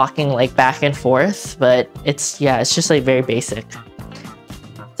amount of walking like back and forth, but it's just like very basic.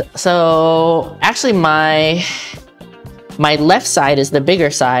 So actually my left side is the bigger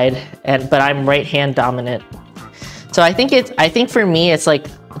side, but I'm right hand dominant. So I think for me it's like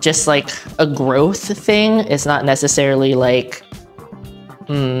just like a growth thing. It's not necessarily like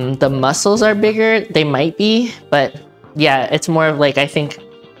the muscles are bigger. They might be, but yeah, it's more of like, I think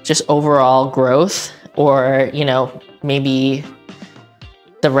just overall growth, or, you know, maybe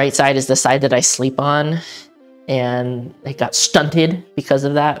the right side is the side that I sleep on, and it got stunted because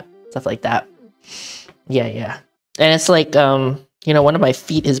of that, stuff like that. Yeah. And it's like, you know, one of my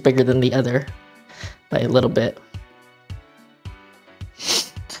feet is bigger than the other by a little bit.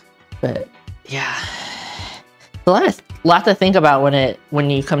 But yeah, a lot to think about when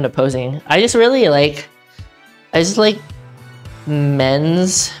you come to posing. I just like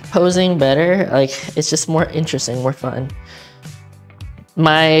men's posing better. Like, it's just more interesting, more fun.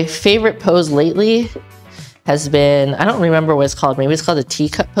 My favorite pose lately has been, I don't remember what it's called. Maybe it's called a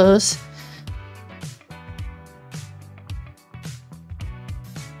teacup pose.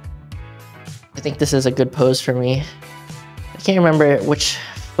 I think this is a good pose for me. I can't remember which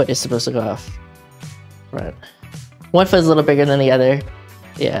foot is supposed to go off front. One foot is a little bigger than the other.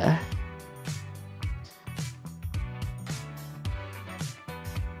 Yeah.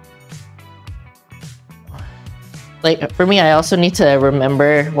 Like, for me, I also need to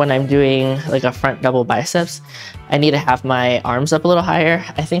remember when I'm doing like a front double biceps, I need to have my arms up a little higher.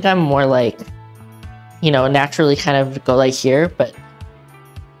 I think I'm more like, you know, naturally kind of go like here, but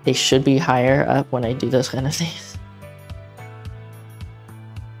they should be higher up when I do those kind of things.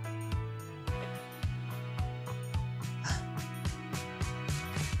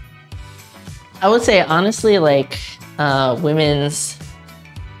 I would say, honestly, like, women's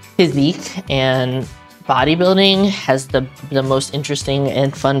physique and bodybuilding has the most interesting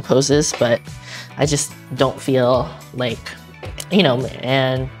and fun poses, but I just don't feel like, you know,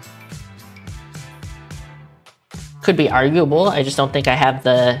 and could be arguable. I just don't think I have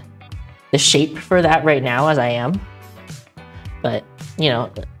the shape for that right now as I am. But, you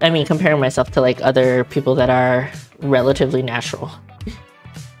know, I mean, comparing myself to like other people that are relatively natural.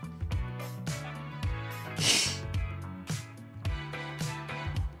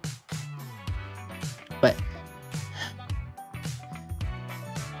 But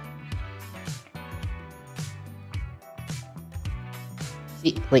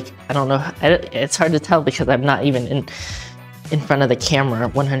see, like, I don't know, it's hard to tell because I'm not even in front of the camera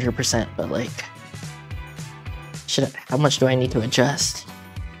 100%, but like, how much do I need to adjust?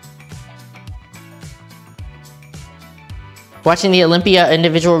 Watching the Olympia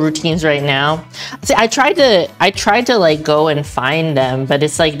individual routines right now. See, I tried to like go and find them, but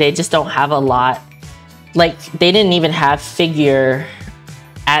it's like they just don't have a lot. Like, they didn't even have figure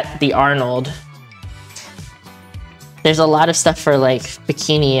at the Arnold. There's a lot of stuff for like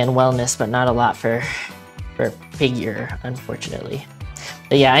bikini and wellness, but not a lot for figure, unfortunately.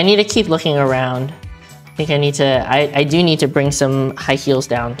 But yeah, I need to keep looking around. I think I need to, I do need to bring some high heels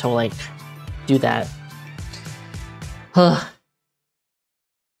down to like do that. What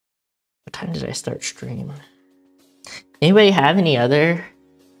time did I start stream? Anybody have any other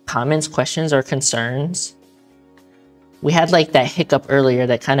comments, questions, or concerns? We had like that hiccup earlier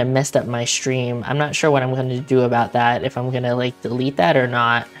that kind of messed up my stream. I'm not sure what I'm going to do about that, if I'm going to like delete that or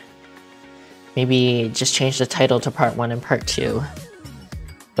not. Maybe just change the title to part 1 and part 2.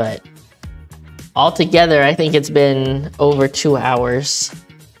 But altogether, I think it's been over 2 hours.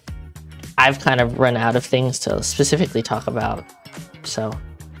 I've kind of run out of things to specifically talk about, so.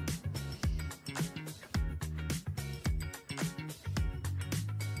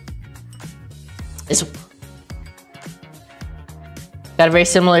 It's got a very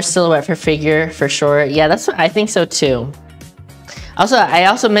similar silhouette for figure, for sure. Yeah, I think so too. Also, I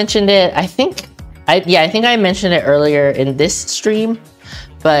also mentioned it, I think I mentioned it earlier in this stream,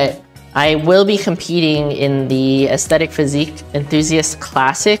 but I will be competing in the Aesthetic Physique Enthusiast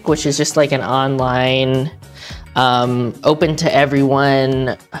Classic, which is just like an online, open to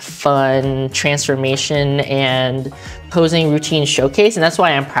everyone, fun transformation and posing routine showcase. And that's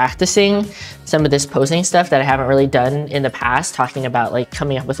why I'm practicing some of this posing stuff that I haven't really done in the past, talking about like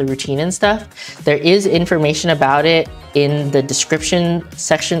coming up with a routine and stuff. There is information about it in the description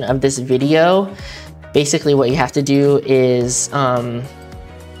section of this video. Basically what you have to do is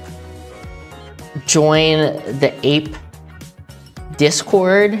join the Ape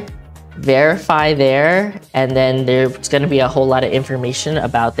Discord, verify there, and then there's going to be a whole lot of information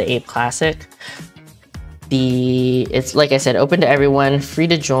about the Ape Classic. It's like I said, open to everyone, free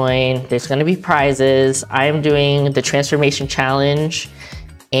to join. There's going to be prizes. I'm doing the transformation challenge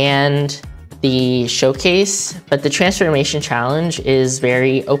and the showcase, but the transformation challenge is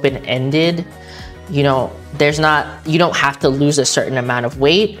very open-ended. You know, you don't have to lose a certain amount of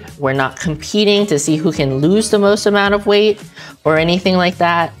weight. We're not competing to see who can lose the most amount of weight or anything like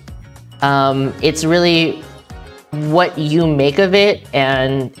that. It's really what you make of it,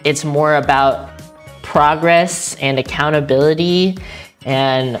 and it's more about progress and accountability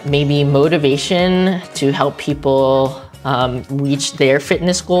and maybe motivation to help people reach their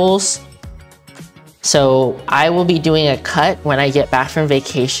fitness goals. So I will be doing a cut when I get back from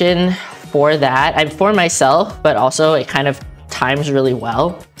vacation for that. I'm for myself, but also it kind of times really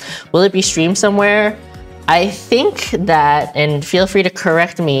well. Will it be streamed somewhere? I think that, and feel free to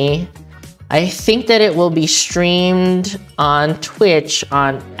correct me, I think that it will be streamed on Twitch,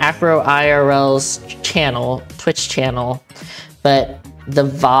 on Acro IRL's channel, Twitch channel, but the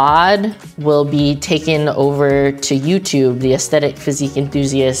VOD will be taken over to YouTube, the Aesthetic Physique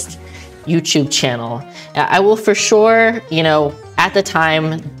Enthusiast YouTube channel. I will for sure, you know, at the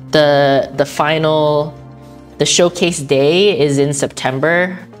time, the showcase day is in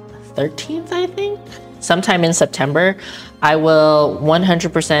September 13th, I think, sometime in September. I will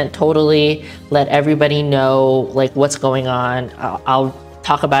 100% totally let everybody know like what's going on. I'll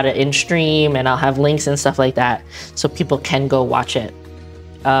talk about it in stream, and I'll have links and stuff like that so people can go watch it.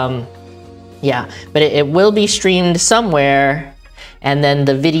 Yeah, but it will be streamed somewhere, and then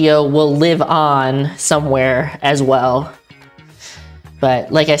the video will live on somewhere as well.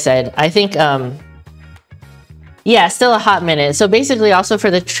 But like I said, I think, yeah, still a hot minute. So basically also for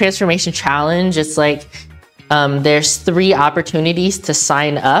the transformation challenge, it's like, there's 3 opportunities to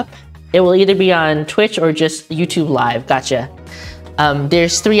sign up. It will either be on Twitch or just YouTube Live. Gotcha.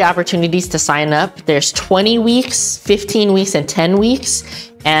 There's 3 opportunities to sign up. There's 20 weeks, 15 weeks, and 10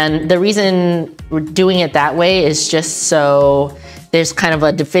 weeks. And the reason we're doing it that way is just so there's kind of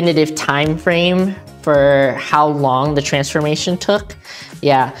a definitive time frame for how long the transformation took.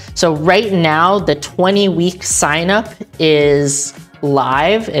 Yeah, so right now the 20-week sign up is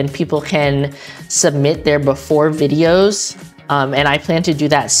live and people can submit their before videos. And I plan to do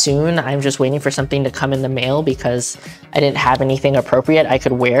that soon. I'm just waiting for something to come in the mail because I didn't have anything appropriate I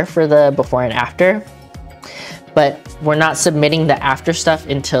could wear for the before and after. But we're not submitting the after stuff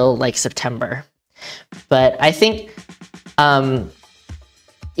until like September. But I think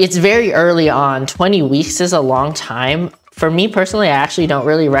it's very early on. 20 weeks is a long time. For me personally, I actually don't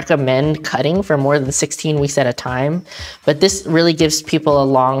really recommend cutting for more than 16 weeks at a time, but this really gives people a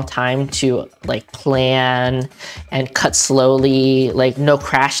long time to like plan and cut slowly, like no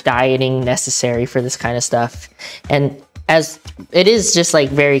crash dieting necessary for this kind of stuff. And as it is just like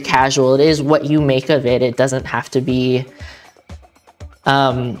very casual, it is what you make of it. It doesn't have to be, you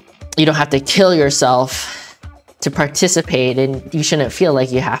don't have to kill yourself to participate, and you shouldn't feel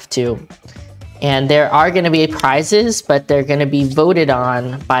like you have to. And there are going to be prizes, but they're going to be voted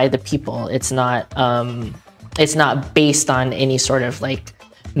on by the people. It's not based on any sort of like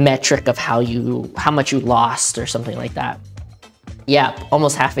metric of how much you lost or something like that. Yeah,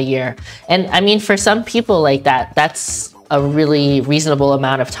 almost half a year. And I mean, for some people like that's a really reasonable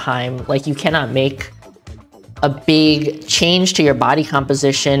amount of time. Like you cannot make a big change to your body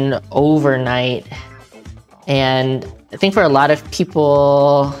composition overnight. And I think for a lot of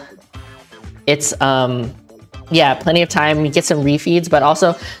people, it's, yeah, plenty of time, you get some refeeds, but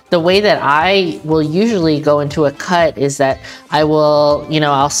also the way that I will usually go into a cut is that I will, you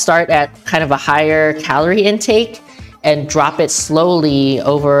know, I'll start at kind of a higher calorie intake and drop it slowly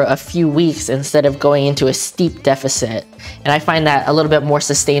over a few weeks instead of going into a steep deficit. And I find that a little bit more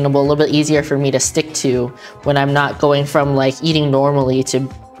sustainable, a little bit easier for me to stick to when I'm not going from like eating normally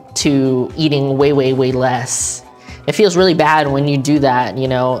to eating way, way, way less. It feels really bad when you do that, you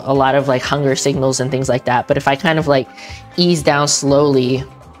know, a lot of like hunger signals and things like that. But if I kind of like ease down slowly,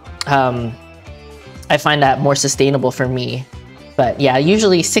 I find that more sustainable for me. But yeah,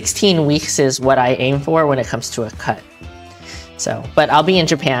 usually 16 weeks is what I aim for when it comes to a cut. So, but I'll be in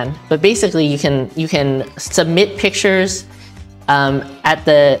Japan. But basically you can submit pictures at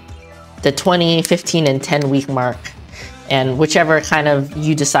the 20, 15, and 10 week mark. And whichever kind of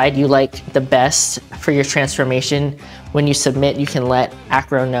you decide you like the best for your transformation, when you submit, you can let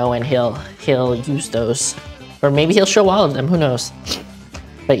Acro know and he'll use those. Or maybe he'll show all of them, who knows.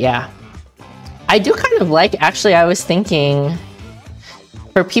 But yeah, I do kind of like, actually I was thinking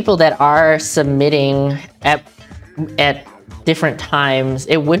for people that are submitting at different times,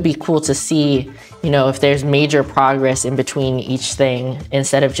 it would be cool to see, you know, if there's major progress in between each thing,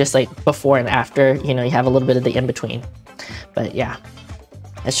 instead of just like before and after, you know, you have a little bit of the in-between. But yeah,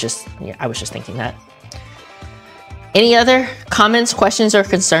 it's just, yeah, I was just thinking that. Any other comments, questions, or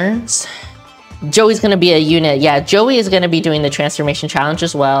concerns? Joey's gonna be a unit. Yeah, Joey is gonna be doing the transformation challenge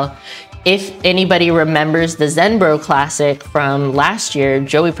as well. If anybody remembers the Zenbro Classic from last year,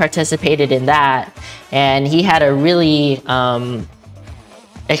 Joey participated in that, and he had a really, I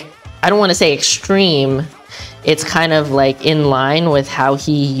don't wanna say extreme, it's kind of like in line with how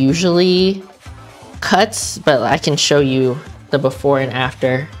he usually cuts, but I can show you the before and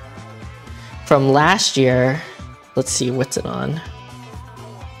after from last year. let's see, what's it on?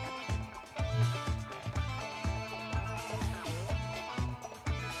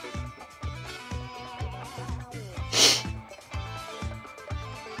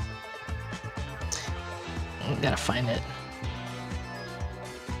 Gotta find it.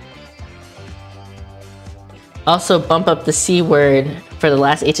 Also bump up the C word for the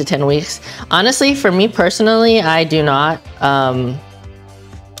last 8 to 10 weeks. Honestly, for me personally, I do not. I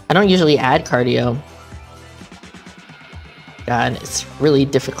don't usually add cardio. God, it's really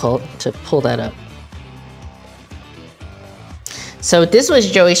difficult to pull that up. So this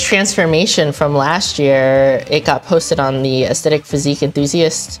was Joey's transformation from last year. It got posted on the Aesthetic Physique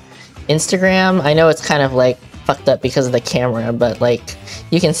Enthusiast Instagram. I know it's kind of like fucked up because of the camera, but like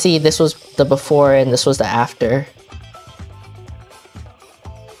you can see this was the before and this was the after.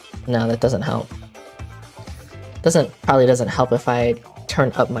 No, that doesn't help. Probably doesn't help if I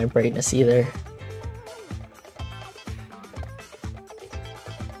turn up my brightness either.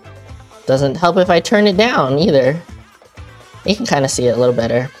 Doesn't help if I turn it down either. You can kind of see it a little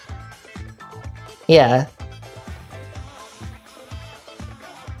better. Yeah.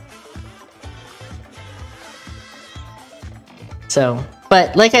 So,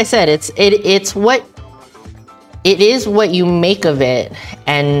 but like I said, it is what you make of it,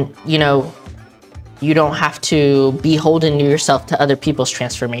 and you know, you don't have to be beholden to yourself to other people's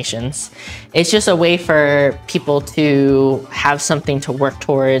transformations. It's just a way for people to have something to work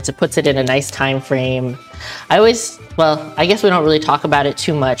towards. It puts it in a nice time frame. Well, I guess we don't really talk about it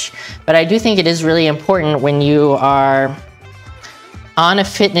too much, but I do think it is really important when you are on a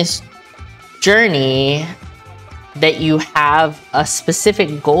fitness journey that you have a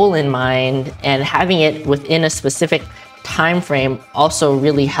specific goal in mind, and having it within a specific time frame also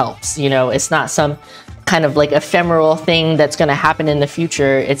really helps. You know, it's not some kind of like ephemeral thing that's going to happen in the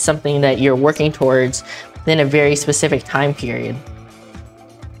future. It's something that you're working towards within a very specific time period.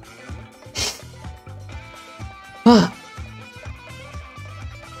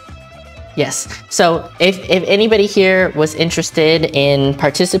 Yes, so if anybody here was interested in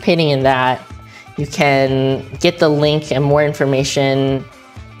participating in that, you can get the link and more information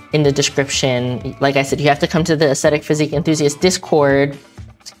in the description. Like I said, you have to come to the Aesthetic Physique Enthusiast Discord,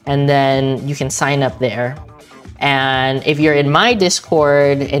 and then you can sign up there. And if you're in my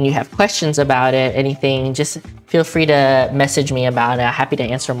Discord and you have questions about it, anything, just feel free to message me about it. I'm happy to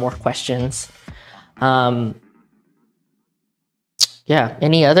answer more questions. Yeah,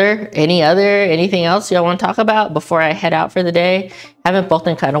 anything else y'all want to talk about before I head out for the day? Haven't bulked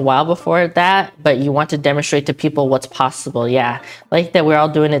in kind of a while before that, but you want to demonstrate to people what's possible. Yeah, like that we're all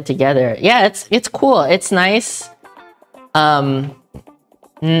doing it together. Yeah, it's cool. It's nice.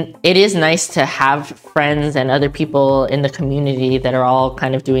 It is nice to have friends and other people in the community that are all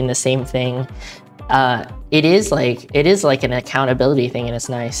kind of doing the same thing. It is like an accountability thing, and it's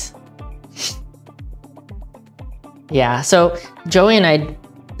nice. Yeah, so Joey and I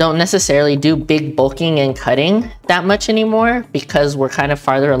don't necessarily do big bulking and cutting that much anymore because we're kind of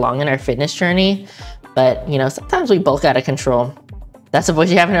farther along in our fitness journey. But, you know, sometimes we bulk out of control. That's a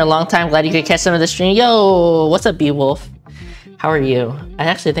voice you haven't heard in a long time. Glad you could catch some of the stream. Yo, what's up, B-Wolf? How are you? I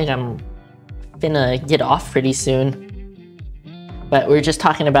actually think I'm gonna get off pretty soon. But we're just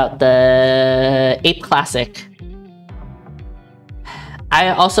talking about the Ape Classic.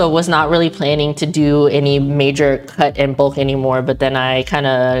 I also was not really planning to do any major cut and bulk anymore, but then I kind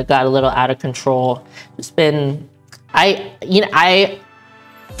of got a little out of control. I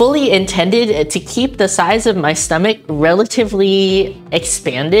fully intended to keep the size of my stomach relatively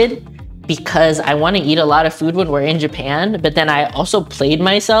expanded because I want to eat a lot of food when we're in Japan, but then I also played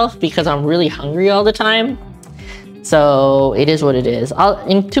myself because I'm really hungry all the time. So it is what it is.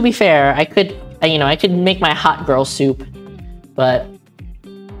 And to be fair, I could make my hot girl soup, but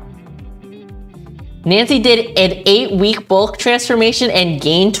Nancy did an 8-week bulk transformation and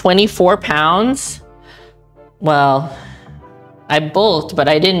gained 24 pounds. Well, I bulked, but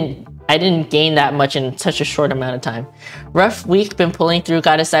I didn't gain that much in such a short amount of time. Rough week, been pulling through,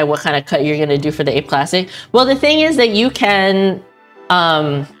 gotta decide what kind of cut you're gonna do for the Ape Classic. Well, the thing is that you can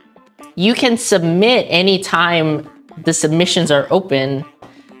submit anytime the submissions are open.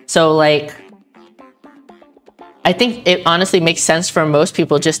 So like, I think it honestly makes sense for most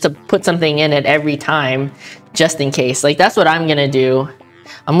people just to put something in at every time, just in case. Like, that's what I'm gonna do.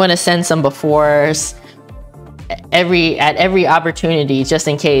 I'm gonna send some befores at every opportunity, just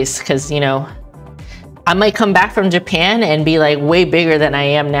in case, because, you know, I might come back from Japan and be like way bigger than I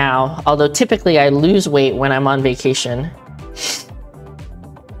am now. Although typically I lose weight when I'm on vacation.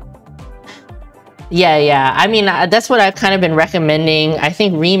 Yeah. I mean, that's what I've kind of been recommending. I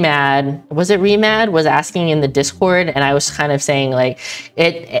think Remad, was it Remad, was asking in the Discord, and I was kind of saying like,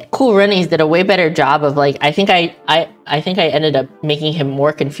 Cool Runnings did a way better job of like, I think I ended up making him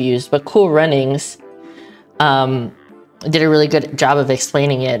more confused, but Cool Runnings did a really good job of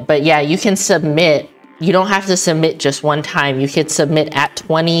explaining it. But yeah, you can submit. You don't have to submit just one time. You could submit at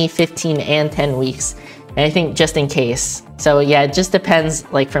 20, 15, and 10 weeks. And I think just in case. So yeah, it just depends.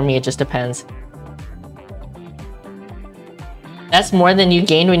 Like for me, it just depends. That's more than you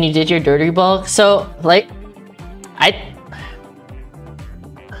gained when you did your dirty bulk. So like,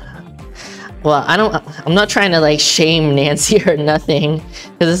 I'm not trying to like shame Nancy or nothing,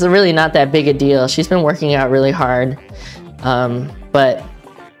 because it's really not that big a deal. She's been working out really hard. But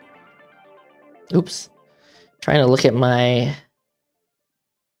oops, trying to look at my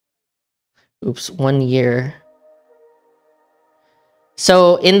 1 year.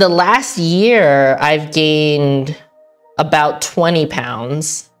 So in the last year, I've gained about 20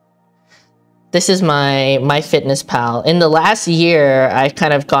 pounds. This is my MyFitnessPal. In the last year, I've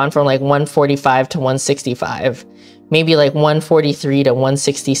kind of gone from like 145 to 165, maybe like 143 to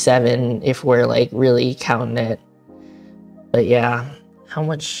 167 if we're like really counting it. But yeah, how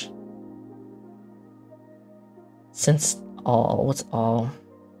much? Since all, what's all?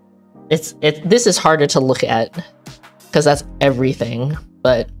 This is harder to look at because that's everything.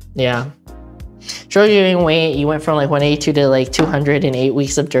 But yeah. Show you doing weight, you went from like 182 to like 200 in 8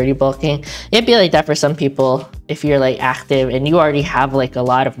 weeks of dirty bulking. It'd be like that for some people if you're like active and you already have like a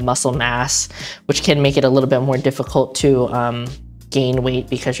lot of muscle mass, which can make it a little bit more difficult to gain weight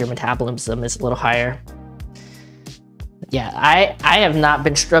because your metabolism is a little higher. Yeah, I have not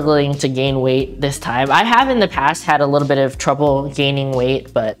been struggling to gain weight this time. I have in the past had a little bit of trouble gaining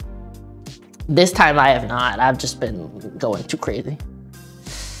weight, but this time I have not. I've just been going too crazy.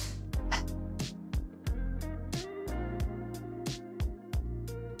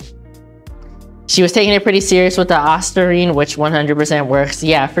 She was taking it pretty serious with the Ostarine, which 100% works.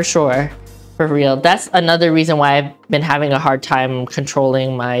 Yeah, for sure. For real. That's another reason why I've been having a hard time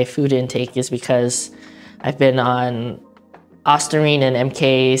controlling my food intake, is because I've been on Ostarine and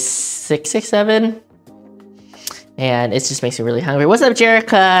MK667. And it just makes me really hungry. What's up,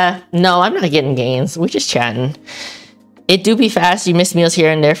 Jerica? No, I'm not getting gains. We're just chatting. It do be fast. You missed meals here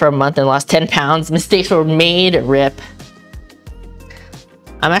and there for a month and lost 10 pounds. Mistakes were made. Rip.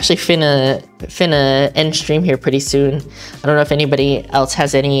 I'm actually finna end stream here pretty soon. I don't know if anybody else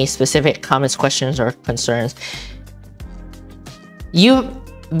has any specific comments, questions, or concerns. You've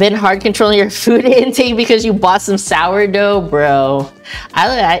been hard controlling your food intake because you bought some sourdough, bro.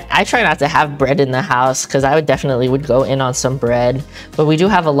 I try not to have bread in the house because I definitely would go in on some bread. But we do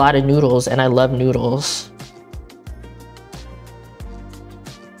have a lot of noodles and I love noodles.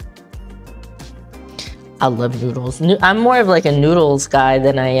 I love noodles. I'm more of like a noodles guy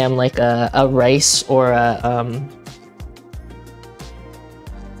than I am like a rice or a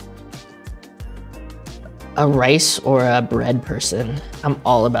rice or a bread person. I'm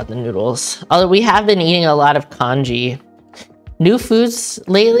all about the noodles. Although we have been eating a lot of congee. New foods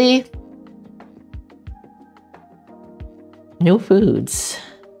lately? New foods.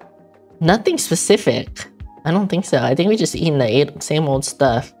 Nothing specific. I don't think so. I think we just eating the same old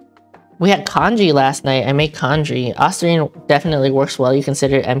stuff. We had congee last night. I made congee. Ostarine definitely works well. You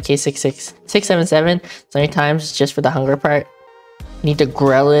consider MK677 so many times just for the hunger part. Need the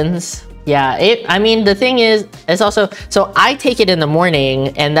ghrelins. Yeah, I mean, the thing is, it's also, so I take it in the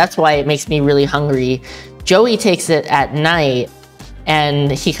morning and that's why it makes me really hungry. Joey takes it at night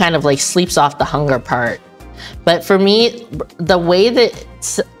and he kind of like sleeps off the hunger part. But for me, the way that,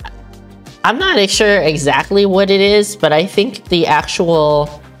 I'm not sure exactly what it is, but I think the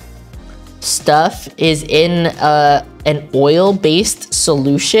actual stuff is in an oil-based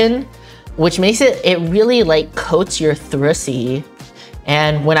solution, which makes it really like coats your thrussy.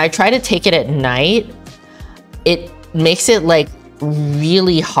 And when I try to take it at night, it makes it like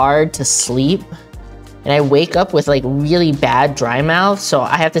really hard to sleep. And I wake up with like really bad dry mouth, so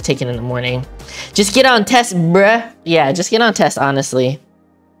I have to take it in the morning. Just get on test, bruh. Yeah, just get on test, honestly.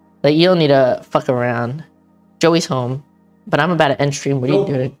 Like, you don't need to fuck around. Joey's home, but I'm about to end stream. What are you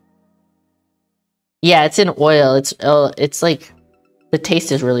doing? Yeah, it's in oil. It's like, the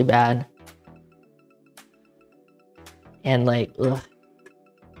taste is really bad. And like, ugh.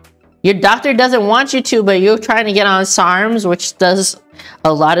 Your doctor doesn't want you to, but you're trying to get on SARMs, which does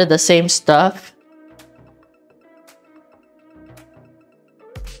a lot of the same stuff.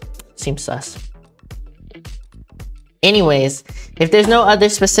 Seems sus. Anyways, if there's no other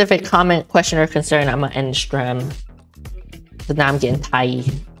specific comment, question, or concern, I'm gonna end stream. But now I'm getting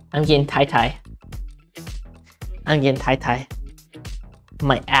tired. I'm getting tie-tie. I'm getting tie-tie.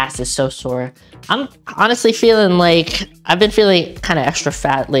 My ass is so sore. I'm honestly feeling like I've been feeling kind of extra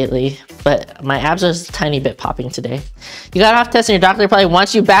fat lately, but my abs are just a tiny bit popping today. You got off test and your doctor probably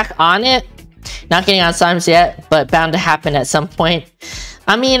wants you back on it. Not getting on Sims yet, but bound to happen at some point.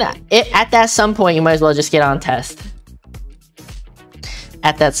 I mean, at that some point, you might as well just get on test.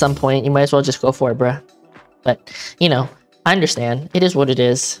 At that some point, you might as well just go for it, bruh. But, you know, I understand. It is what it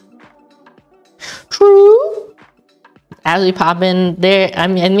is. True. Absolutely popping there. I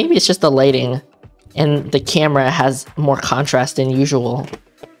mean, and maybe it's just the lighting and the camera has more contrast than usual,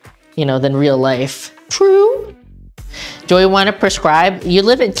 you know, than real life. True. Do we want to prescribe? You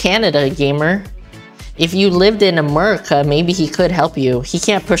live in Canada, gamer. If you lived in America, maybe he could help you. He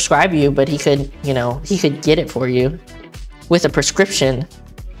can't prescribe you, but he could, you know, he could get it for you with a prescription.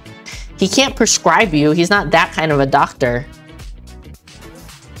 He can't prescribe you. He's not that kind of a doctor.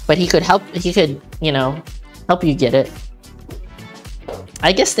 But he could help, he could, you know, help you get it.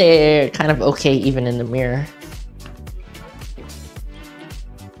 I guess they're kind of okay even in the mirror.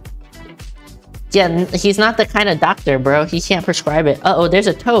 Yeah, he's not the kind of doctor, bro. He can't prescribe it. Uh-oh, there's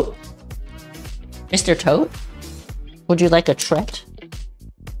a tote. Mr. Tote? Would you like a treat?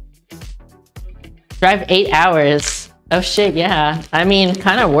 Drive 8 hours. Oh shit, yeah. I mean,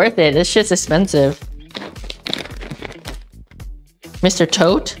 kind of worth it. This shit's expensive. Mr.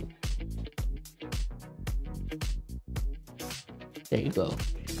 Tote? There you go.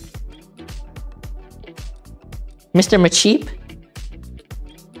 Mr. Macheap?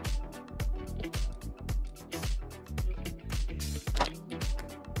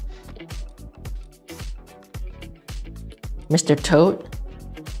 Mr. Tote?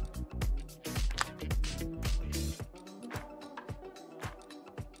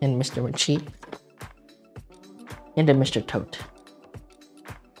 And Mr. Macheap? And then Mr. Tote.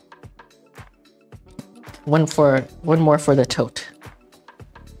 One more for the tote.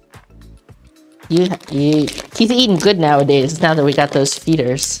 He's eating good nowadays, now that we got those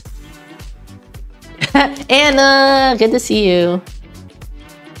feeders. Anna, good to see you.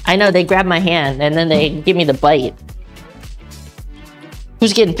 I know, they grab my hand and then they give me the bite.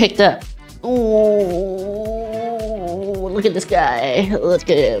 Who's getting picked up? Ooh, look at this guy. Look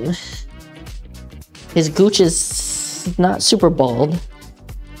at him. His gooch is not super bald.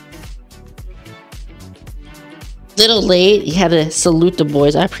 Little late. You had to salute the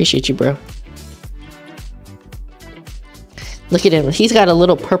boys. I appreciate you, bro. Look at him. He's got a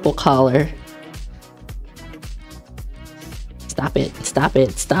little purple collar. Stop it. Stop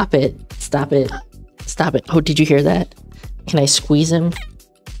it. Stop it. Stop it. Stop it. Oh, did you hear that? Can I squeeze him?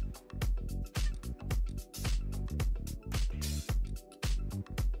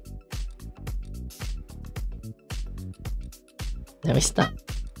 Let me stop.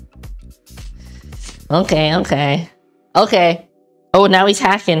 Okay, okay. Okay. Oh, now he's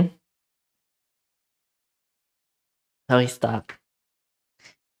hacking. Oh, he stopped.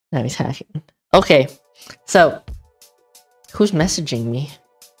 Now he's hacking. Okay. So, who's messaging me?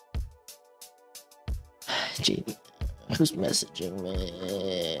 JD. Who's messaging me?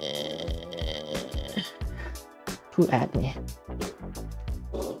 Who added me?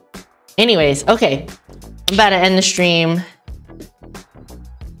 Anyways, okay. I'm about to end the stream.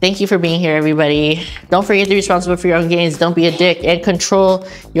 Thank you for being here, everybody. Don't forget to be responsible for your own gains. Don't be a dick and control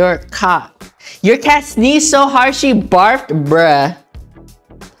your cat. Your cat sneezed so hard she barfed, bruh.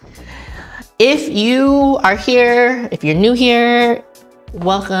 If you are here, if you're new here,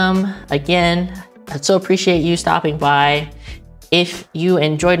 welcome again. I'd so appreciate you stopping by. If you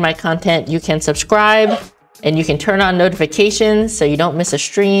enjoyed my content, you can subscribe and you can turn on notifications so you don't miss a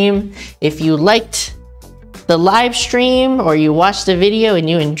stream. If you liked the live stream or you watched the video and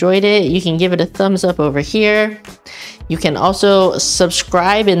you enjoyed it, you can give it a thumbs up over here. You can also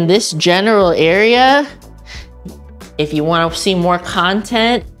subscribe in this general area if you want to see more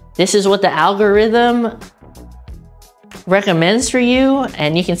content. This is what the algorithm recommends for you,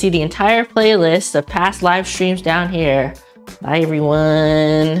 and you can see the entire playlist of past live streams down here. Bye,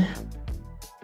 everyone.